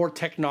 more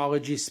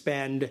technology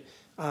spend,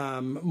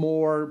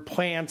 more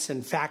plants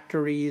and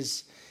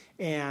factories,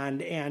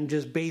 and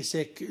just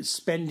basic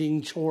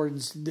spending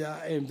towards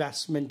the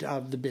investment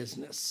of the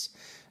business.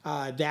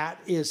 That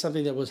is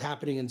something that was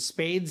happening in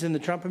spades in the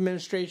Trump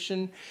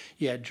administration.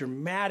 You had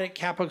dramatic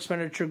capital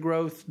expenditure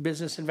growth,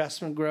 business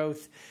investment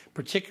growth,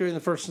 particularly in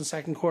the first and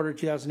second quarter of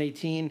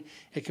 2018.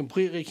 It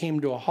completely came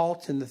to a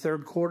halt in the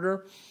third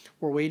quarter.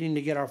 We're waiting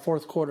to get our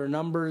fourth quarter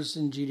numbers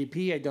in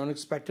GDP. I don't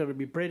expect it to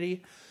be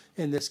pretty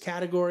in this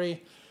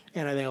category.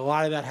 And I think a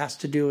lot of that has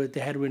to do with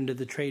the headwind of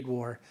the trade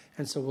war.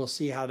 And so we'll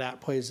see how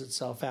that plays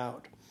itself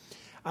out.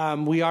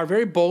 We are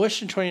very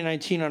bullish in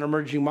 2019 on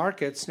emerging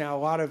markets. Now, a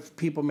lot of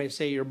people may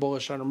say you're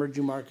bullish on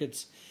emerging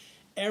markets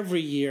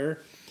every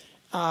year.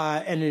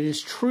 And it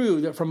is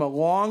true that from a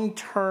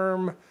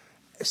long-term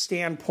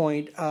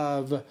standpoint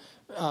of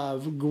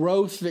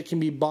growth that can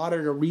be bought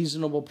at a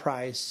reasonable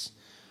price,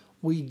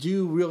 we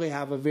do really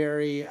have a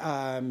very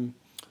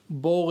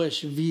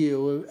bullish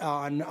view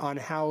on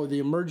how the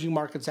emerging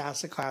markets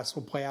asset class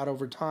will play out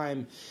over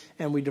time.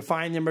 And we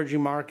define the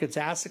emerging markets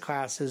asset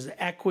class as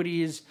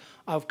equities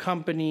of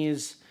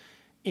companies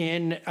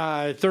in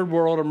third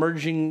world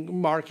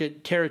emerging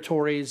market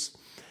territories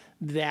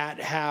that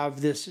have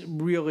this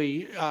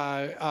really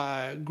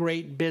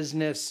great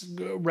business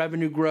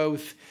revenue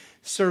growth,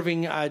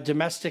 serving a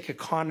domestic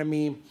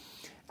economy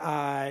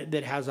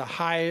that has a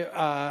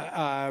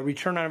high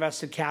return on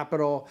invested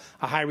capital,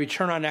 a high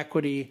return on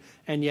equity,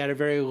 and yet a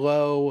very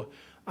low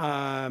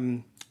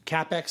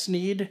capex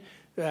need,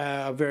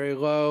 a very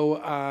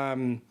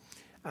low,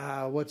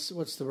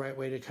 what's the right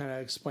way to kind of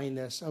explain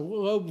this? A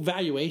low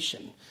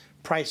valuation,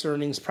 price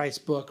earnings, price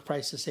book,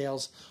 price to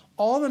sales,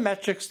 all the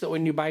metrics that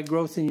when you buy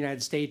growth in the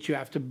United States, you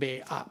have to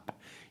pay up.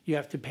 You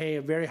have to pay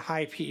a very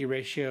high PE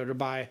ratio to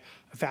buy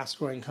a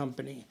fast-growing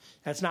company.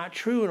 That's not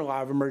true in a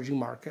lot of emerging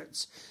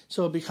markets.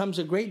 So it becomes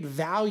a great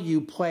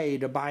value play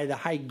to buy the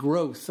high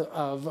growth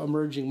of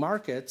emerging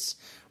markets,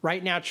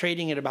 right now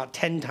trading at about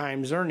 10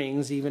 times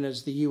earnings, even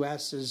as the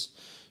U.S. is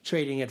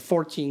trading at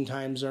 14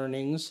 times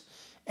earnings.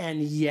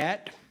 And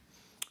yet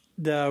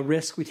the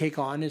risk we take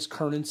on is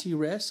currency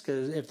risk.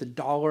 If the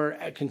dollar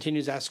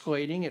continues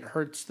escalating, it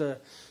hurts the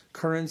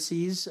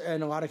currencies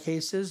in a lot of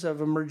cases of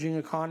emerging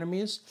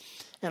economies.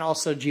 And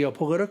also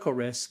geopolitical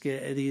risk.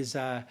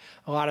 A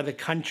lot of the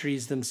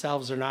countries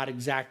themselves are not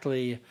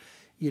exactly,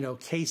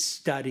 case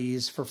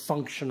studies for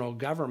functional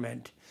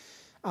government.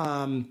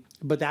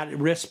 But that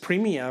risk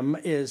premium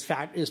is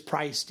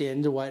priced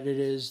into what it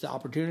is, the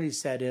opportunity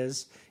set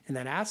is in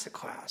that asset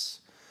class.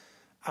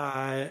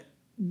 I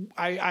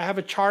have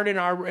a chart in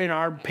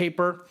our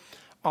paper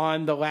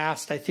on the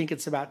last, I think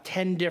it's about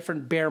 10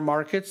 different bear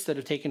markets that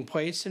have taken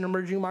place in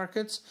emerging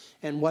markets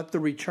and what the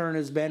return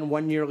has been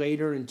 1 year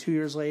later and 2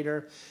 years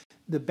later.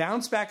 The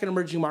bounce back in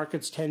emerging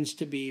markets tends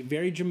to be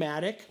very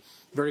dramatic,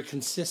 very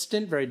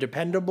consistent, very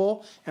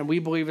dependable, and we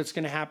believe it's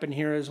going to happen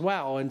here as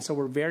well. And so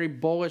we're very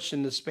bullish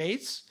in the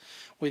space.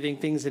 We think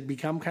things had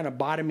become kind of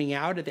bottoming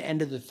out at the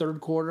end of the third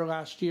quarter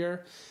last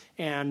year,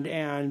 and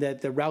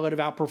that the relative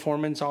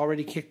outperformance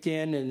already kicked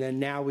in, and then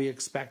now we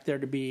expect there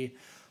to be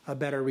a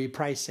better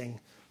repricing.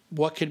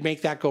 What could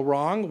make that go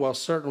wrong? Well,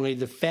 certainly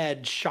the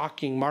Fed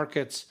shocking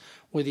markets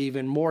with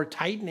even more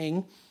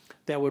tightening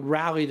that would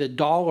rally the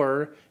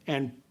dollar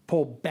and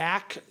pull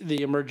back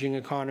the emerging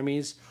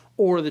economies,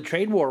 or the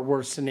trade war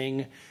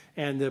worsening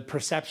and the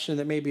perception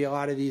that maybe a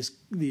lot of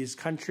these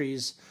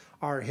countries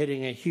are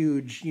hitting a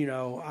huge,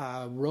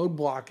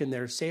 roadblock in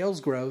their sales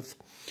growth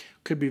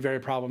could be very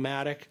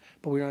problematic.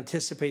 But we don't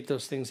anticipate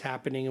those things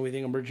happening, and we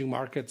think emerging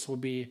markets will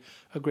be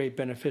a great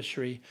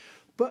beneficiary.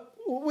 But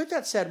with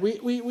that said,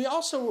 we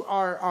also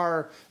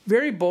are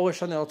very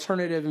bullish on the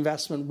alternative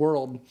investment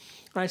world.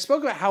 And I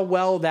spoke about how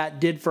well that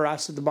did for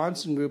us at the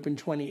Bahnsen Group in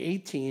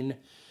 2018,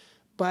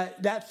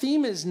 but that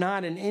theme is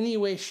not in any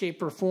way,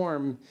 shape, or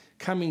form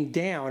coming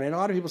down. And a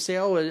lot of people say,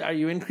 oh, are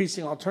you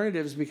increasing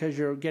alternatives because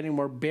you're getting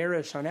more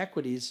bearish on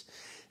equities?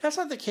 That's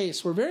not the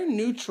case. We're very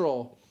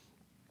neutral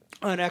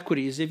on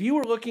equities. If you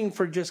were looking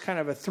for just kind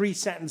of a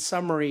 3-sentence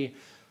summary,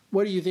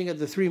 what do you think of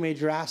the three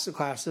major asset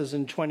classes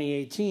in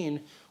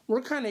 2018?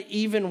 We're kind of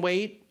even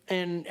weight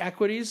in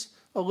equities,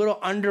 a little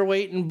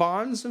underweight in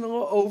bonds, and a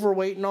little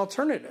overweight in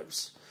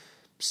alternatives.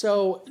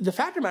 So the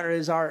fact of the matter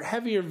is our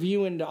heavier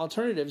view into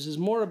alternatives is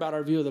more about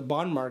our view of the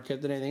bond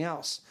market than anything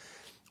else.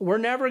 We're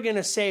never going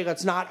to say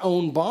let's not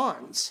own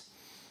bonds.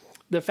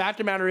 The fact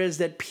of the matter is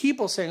that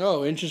people saying,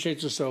 oh, interest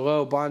rates are so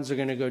low, bonds are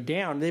going to go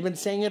down. They've been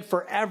saying it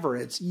forever.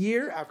 It's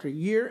year after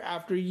year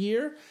after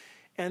year,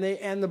 and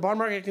the bond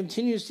market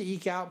continues to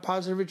eke out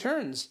positive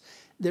returns.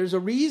 There's a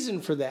reason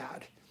for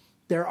that.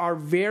 There are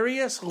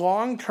various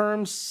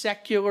long-term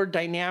secular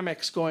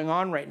dynamics going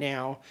on right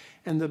now,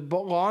 and the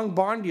long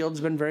bond yield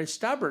has been very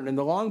stubborn. And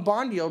the long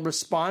bond yield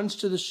responds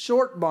to the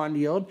short bond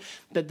yield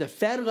that the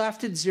Fed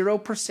left at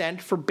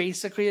 0% for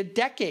basically a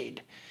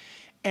decade.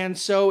 And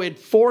so it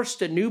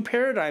forced a new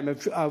paradigm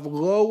of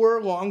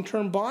lower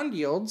long-term bond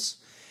yields,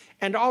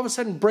 and all of a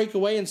sudden break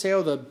away and say,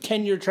 oh, the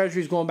 10-year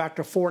Treasury is going back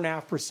to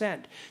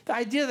 4.5%. The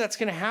idea that's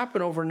going to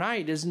happen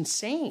overnight is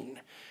insane.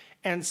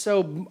 And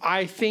so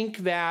I think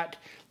that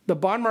the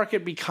bond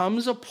market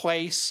becomes a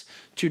place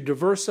to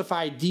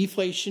diversify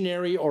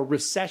deflationary or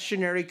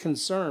recessionary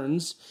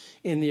concerns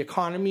in the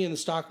economy and the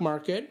stock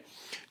market.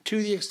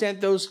 To the extent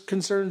those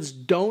concerns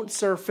don't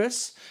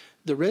surface,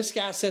 the risk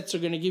assets are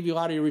going to give you a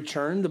lot of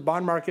return. The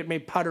bond market may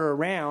putter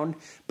around,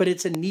 but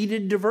it's a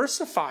needed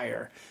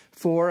diversifier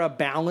for a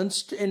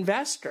balanced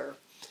investor.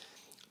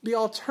 The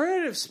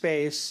alternative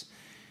space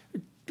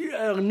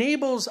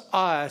enables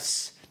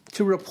us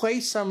to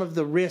replace some of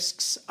the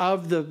risks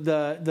of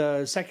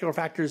the secular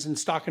factors in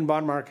stock and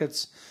bond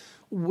markets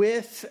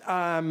with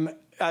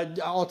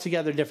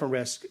altogether different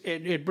risk.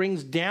 It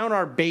brings down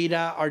our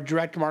beta, our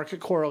direct market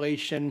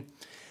correlation,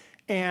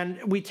 and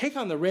we take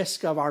on the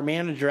risk of our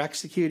manager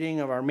executing,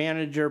 of our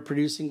manager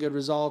producing good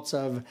results,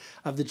 of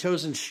the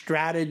chosen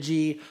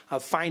strategy,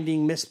 of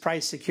finding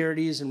mispriced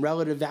securities and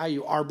relative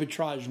value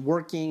arbitrage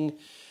working.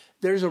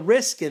 There's a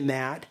risk in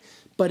that,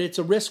 but it's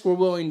a risk we're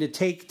willing to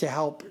take to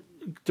help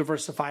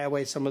diversify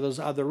away some of those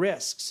other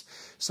risks.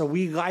 So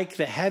we like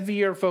the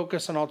heavier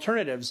focus on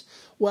alternatives.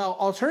 Well,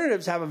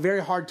 alternatives have a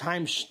very hard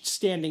time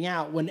standing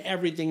out when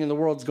everything in the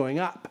world's going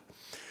up.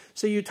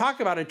 So you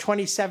talk about a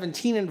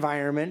 2017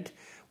 environment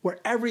where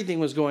everything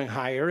was going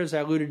higher, as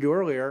I alluded to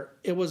earlier.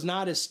 It was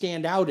not as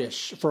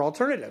standoutish for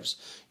alternatives.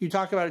 You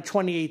talk about a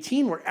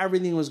 2018 where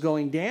everything was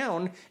going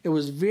down. It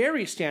was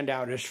very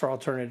standoutish for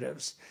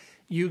alternatives.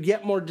 You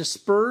get more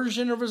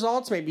dispersion of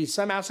results, maybe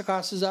some asset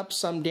classes up,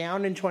 some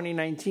down in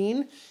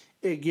 2019.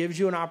 It gives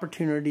you an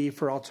opportunity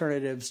for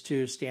alternatives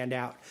to stand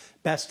out.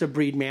 Best of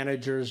breed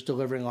managers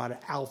delivering a lot of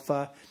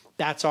alpha.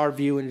 That's our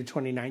view into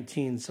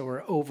 2019. So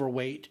we're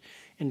overweight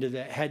into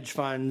the hedge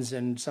funds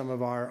and some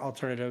of our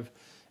alternative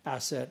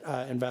asset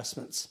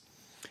investments.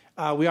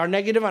 We are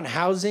negative on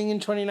housing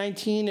in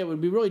 2019. It would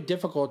be really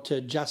difficult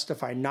to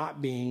justify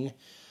not being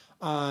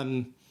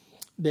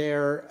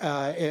there,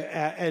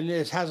 and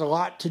it has a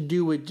lot to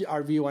do with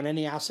our view on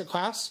any asset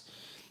class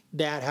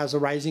that has a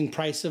rising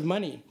price of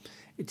money.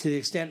 To the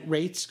extent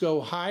rates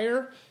go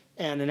higher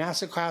and an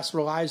asset class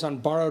relies on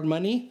borrowed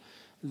money,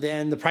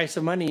 then the price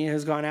of money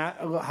has gone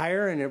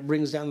higher and it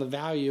brings down the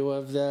value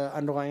of the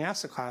underlying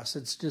asset class.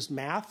 It's just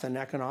math and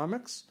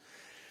economics.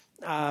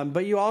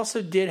 But you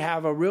also did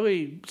have a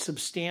really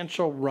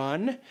substantial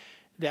run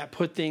that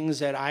put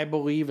things at, I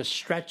believe, a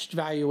stretched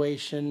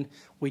valuation.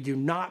 We do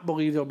not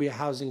believe there'll be a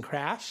housing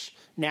crash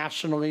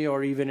nationally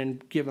or even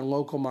in given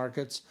local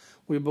markets.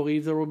 We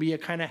believe there will be a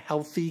kind of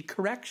healthy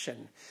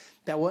correction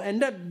that will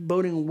end up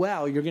boding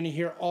well. You're going to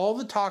hear all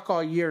the talk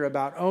all year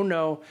about, oh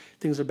no,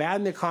 things are bad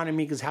in the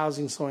economy because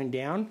housing's slowing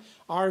down.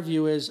 Our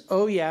view is,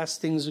 oh yes,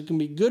 things can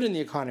be good in the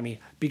economy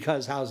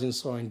because housing's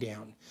slowing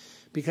down.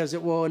 Because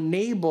it will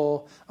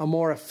enable a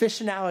more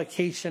efficient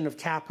allocation of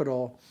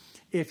capital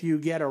if you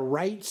get a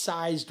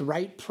right-sized,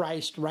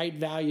 right-priced,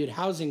 right-valued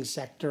housing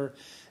sector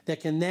that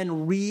can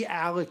then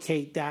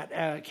reallocate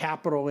that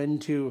capital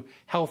into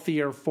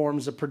healthier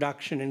forms of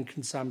production and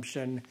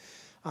consumption.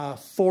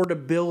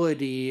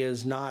 Affordability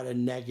is not a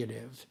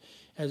negative,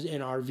 as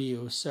in our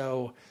view.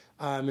 So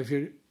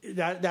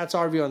that's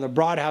our view on the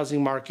broad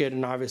housing market,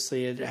 and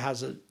obviously it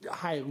has a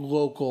high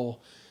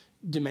local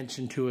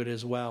dimension to it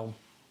as well.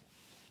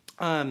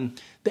 The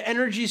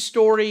energy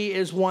story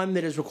is one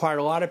that has required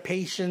a lot of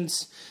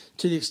patience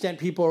to the extent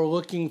people are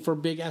looking for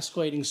big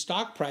escalating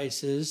stock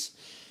prices.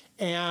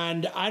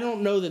 And I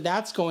don't know that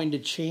that's going to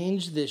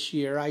change this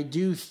year. I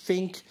do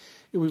think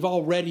we've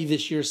already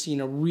this year seen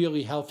a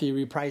really healthy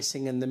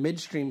repricing in the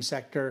midstream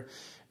sector.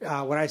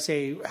 When I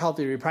say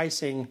healthy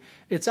repricing,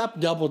 it's up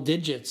double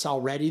digits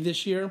already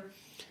this year.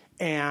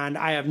 And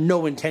I have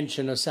no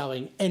intention of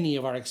selling any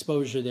of our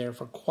exposure there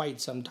for quite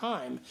some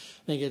time.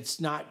 I think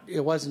it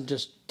wasn't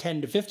just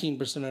 10 to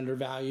 15%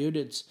 undervalued,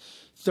 it's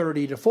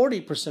 30 to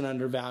 40%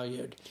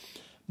 undervalued.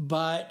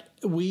 But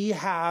we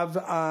have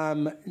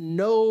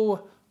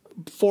no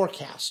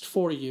forecast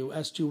for you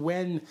as to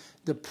when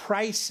the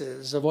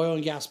prices of oil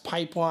and gas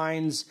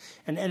pipelines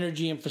and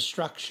energy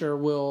infrastructure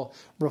will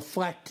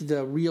reflect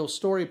the real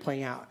story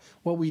playing out.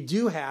 What we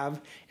do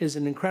have is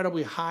an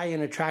incredibly high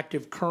and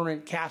attractive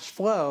current cash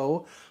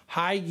flow,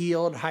 high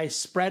yield, high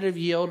spread of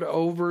yield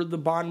over the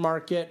bond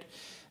market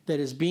that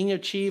is being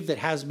achieved, that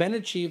has been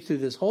achieved through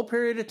this whole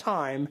period of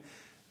time,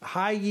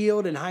 high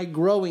yield and high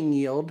growing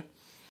yield,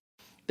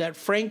 that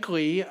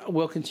frankly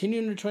will continue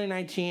into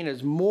 2019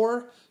 as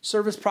more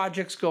service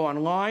projects go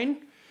online.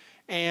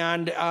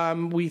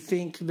 And we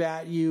think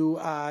that you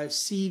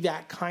see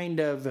that kind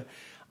of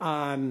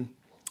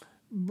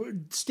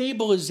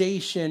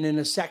stabilization in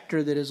a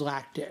sector that has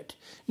lacked it.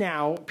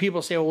 Now,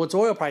 people say, well, what's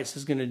oil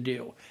prices going to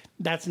do?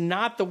 That's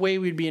not the way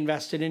we'd be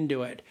invested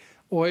into it.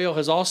 Oil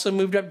has also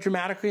moved up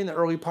dramatically in the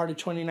early part of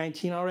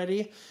 2019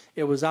 already.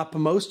 It was up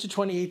most of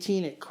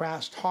 2018. It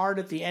crashed hard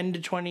at the end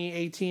of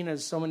 2018,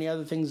 as so many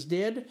other things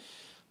did.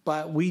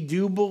 But we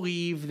do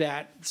believe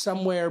that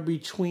somewhere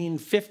between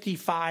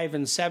 $55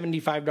 and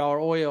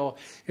 $75 oil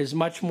is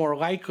much more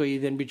likely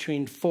than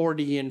between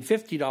 $40 and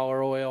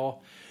 $50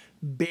 oil,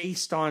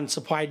 based on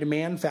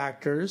supply-demand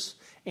factors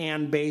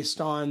and based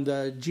on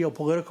the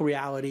geopolitical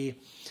reality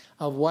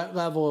of what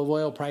level of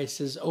oil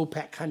prices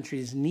OPEC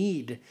countries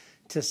need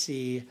to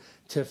see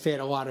to fit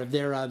a lot of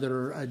their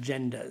other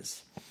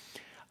agendas.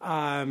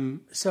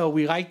 So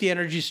we like the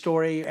energy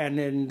story, and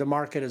then the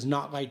market has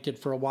not liked it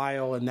for a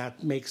while, and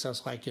that makes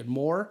us like it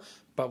more,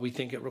 but we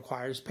think it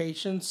requires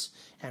patience.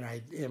 And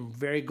I am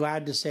very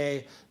glad to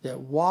say that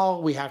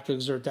while we have to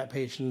exert that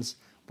patience,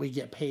 we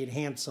get paid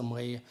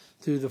handsomely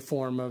through the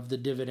form of the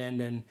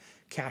dividend and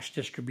cash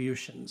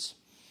distributions.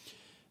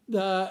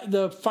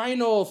 The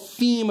final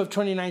theme of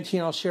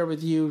 2019 I'll share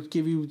with you,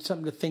 give you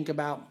something to think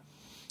about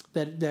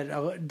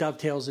that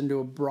dovetails into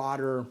a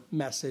broader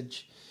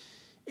message,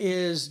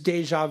 is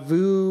deja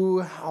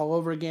vu all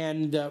over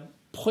again, the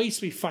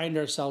place we find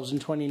ourselves in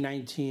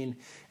 2019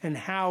 and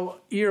how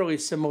eerily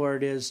similar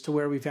it is to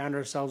where we found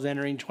ourselves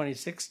entering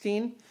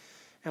 2016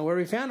 and where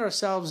we found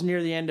ourselves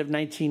near the end of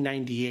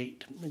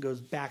 1998. It goes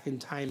back in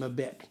time a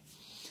bit.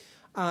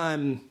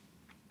 In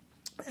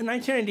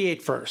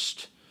 1998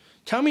 first.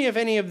 Tell me if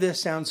any of this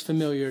sounds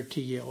familiar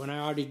to you, and I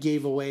already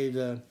gave away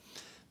the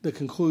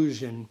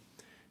conclusion.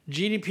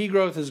 GDP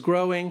growth is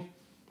growing.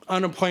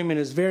 Unemployment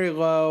is very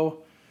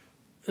low.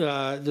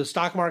 The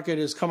stock market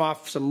has come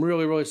off some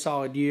really, really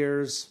solid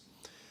years.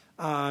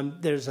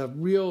 There's a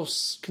real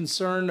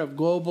concern of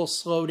global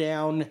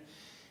slowdown,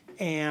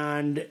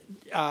 and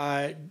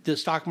the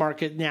stock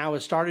market now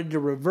has started to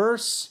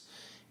reverse,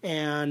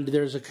 and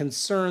there's a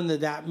concern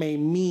that that may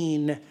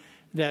mean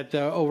that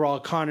the overall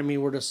economy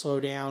were to slow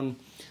down.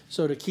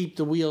 So to keep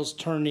the wheels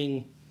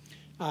turning,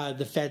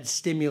 the Fed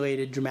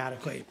stimulated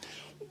dramatically.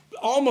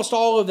 Almost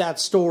all of that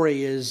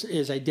story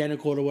is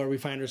identical to where we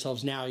find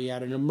ourselves now. You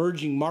had an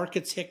emerging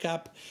markets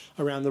hiccup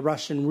around the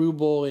Russian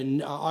ruble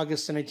in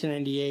August of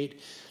 1998.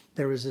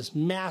 There was this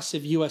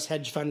massive U.S.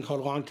 hedge fund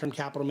called Long-Term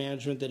Capital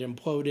Management that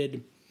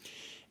imploded.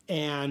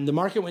 And the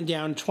market went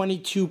down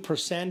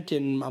 22%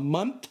 in a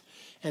month,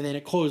 and then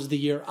it closed the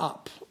year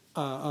up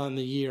on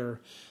the year.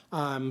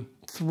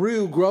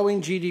 Through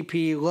growing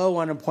GDP, low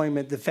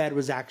unemployment, the Fed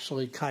was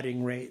actually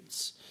cutting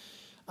rates.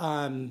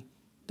 The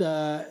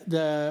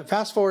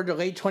fast forward to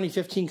late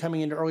 2015,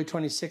 coming into early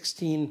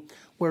 2016,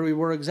 where we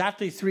were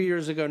exactly 3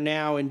 years ago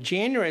now. In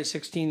January of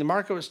 16, the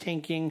market was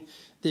tanking.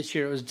 This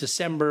year, it was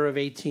December of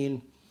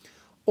 18.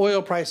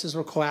 Oil prices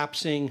were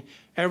collapsing.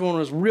 Everyone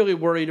was really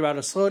worried about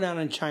a slowdown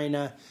in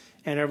China,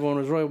 and everyone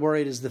was really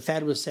worried as the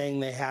Fed was saying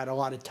they had a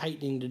lot of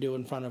tightening to do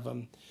in front of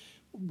them.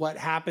 What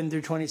happened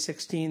through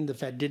 2016? The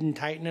Fed didn't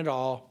tighten at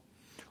all.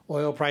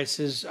 Oil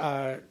prices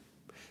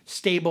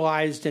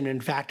stabilized and, in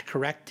fact,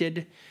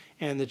 corrected.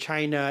 And the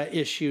China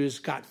issues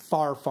got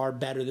far, far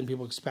better than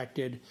people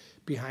expected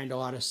behind a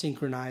lot of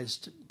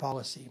synchronized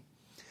policy.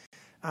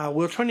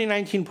 Will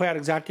 2019 play out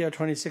exactly how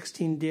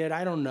 2016 did?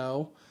 I don't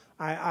know.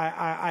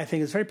 I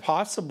think it's very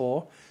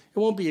possible. It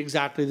won't be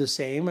exactly the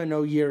same.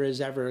 No year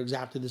is ever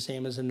exactly the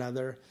same as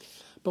another.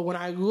 But when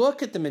I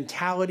look at the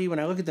mentality, when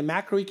I look at the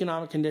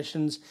macroeconomic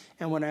conditions,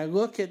 and when I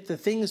look at the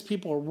things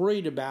people are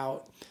worried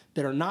about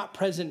that are not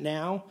present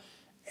now,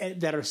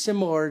 that are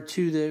similar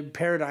to the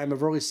paradigm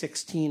of early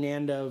 16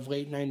 and of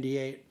late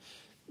 98,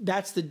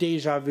 that's the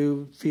deja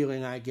vu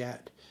feeling I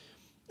get.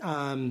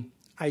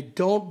 I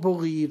don't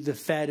believe the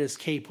Fed is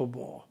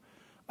capable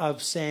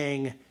of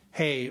saying,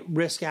 hey,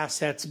 risk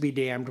assets be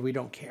damned, we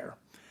don't care.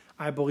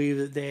 I believe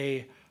that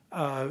they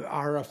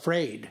are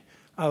afraid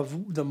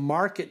of the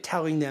market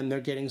telling them they're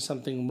getting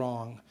something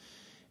wrong.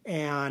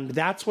 And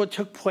that's what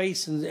took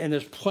place, and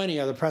there's plenty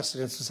of other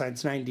precedents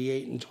besides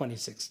 98 and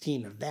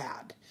 2016 of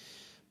that.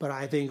 But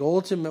I think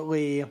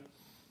ultimately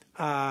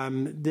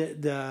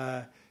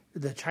the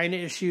China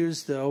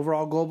issues, the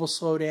overall global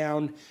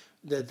slowdown,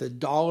 the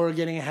dollar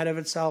getting ahead of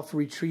itself,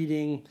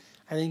 retreating,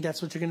 I think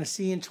that's what you're going to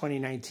see in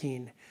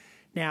 2019.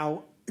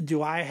 Now,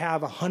 do I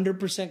have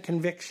 100%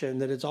 conviction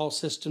that it's all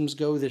systems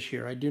go this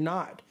year? I do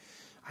not.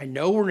 I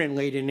know we're in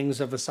late innings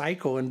of a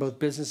cycle in both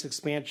business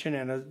expansion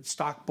and a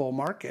stock bull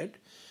market.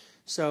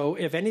 So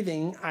if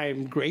anything,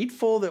 I'm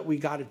grateful that we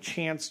got a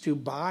chance to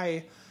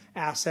buy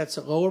assets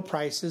at lower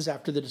prices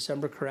after the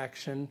December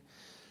correction.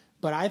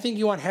 But I think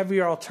you want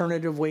heavier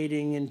alternative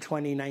weighting in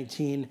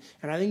 2019.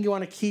 And I think you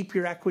want to keep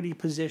your equity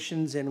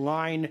positions in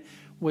line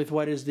with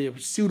what is the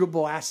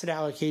suitable asset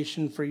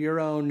allocation for your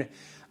own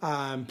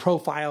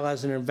profile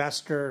as an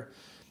investor,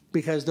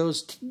 because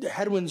those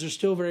headwinds are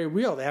still very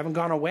real. They haven't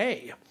gone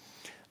away.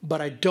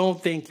 but I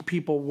don't think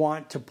people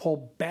want to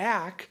pull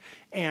back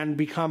and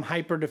become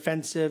hyper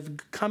defensive,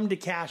 come to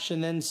cash,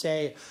 and then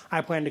say,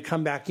 I plan to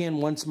come back in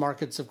once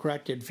markets have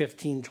corrected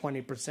 15,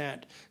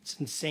 20%. It's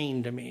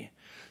insane to me.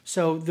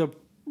 So the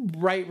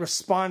right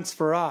response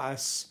for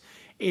us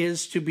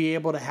is to be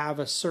able to have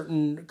a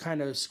certain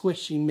kind of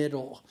squishy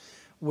middle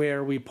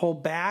where we pull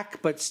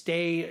back but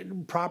stay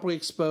properly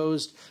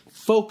exposed,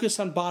 focus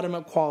on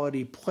bottom-up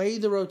quality, play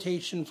the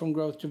rotation from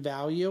growth to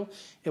value.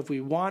 If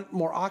we want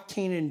more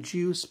octane and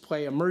juice,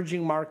 play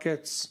emerging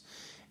markets,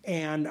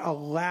 and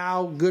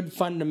allow good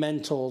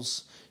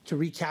fundamentals to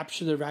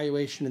recapture their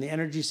valuation in the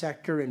energy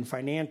sector, in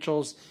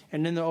financials,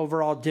 and in the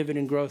overall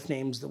dividend growth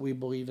names that we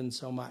believe in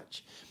so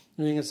much.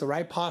 I think it's the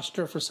right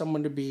posture for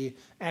someone to be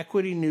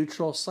equity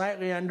neutral,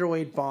 slightly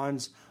underweight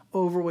bonds,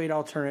 overweight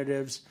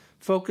alternatives,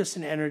 focus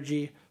in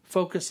energy,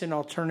 focus in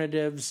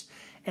alternatives,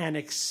 and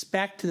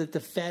expect that the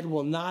Fed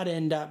will not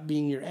end up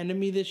being your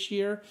enemy this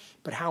year,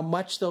 but how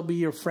much they'll be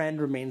your friend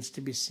remains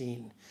to be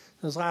seen.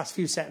 Those last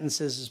few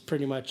sentences is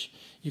pretty much,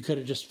 you could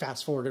have just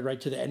fast forwarded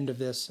right to the end of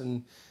this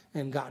and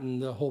gotten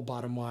the whole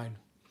bottom line.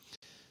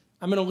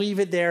 I'm going to leave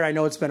it there. I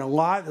know it's been a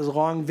lot. There's a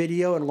long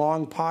video and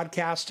long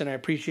podcast, and I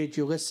appreciate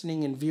you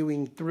listening and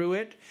viewing through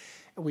it.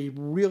 We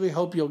really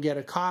hope you'll get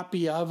a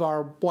copy of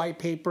our white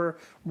paper,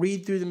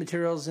 read through the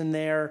materials in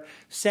there,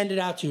 send it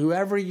out to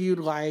whoever you'd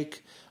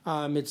like.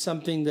 It's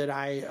something that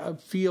I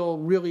feel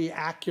really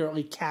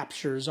accurately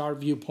captures our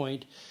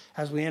viewpoint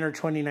as we enter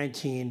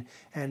 2019.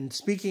 And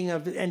speaking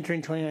of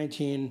entering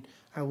 2019,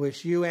 I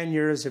wish you and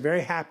yours a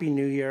very happy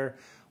new year.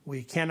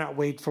 We cannot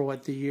wait for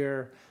what the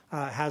year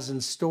has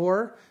in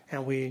store,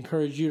 and we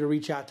encourage you to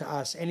reach out to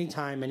us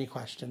anytime, any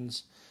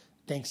questions.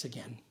 Thanks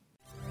again.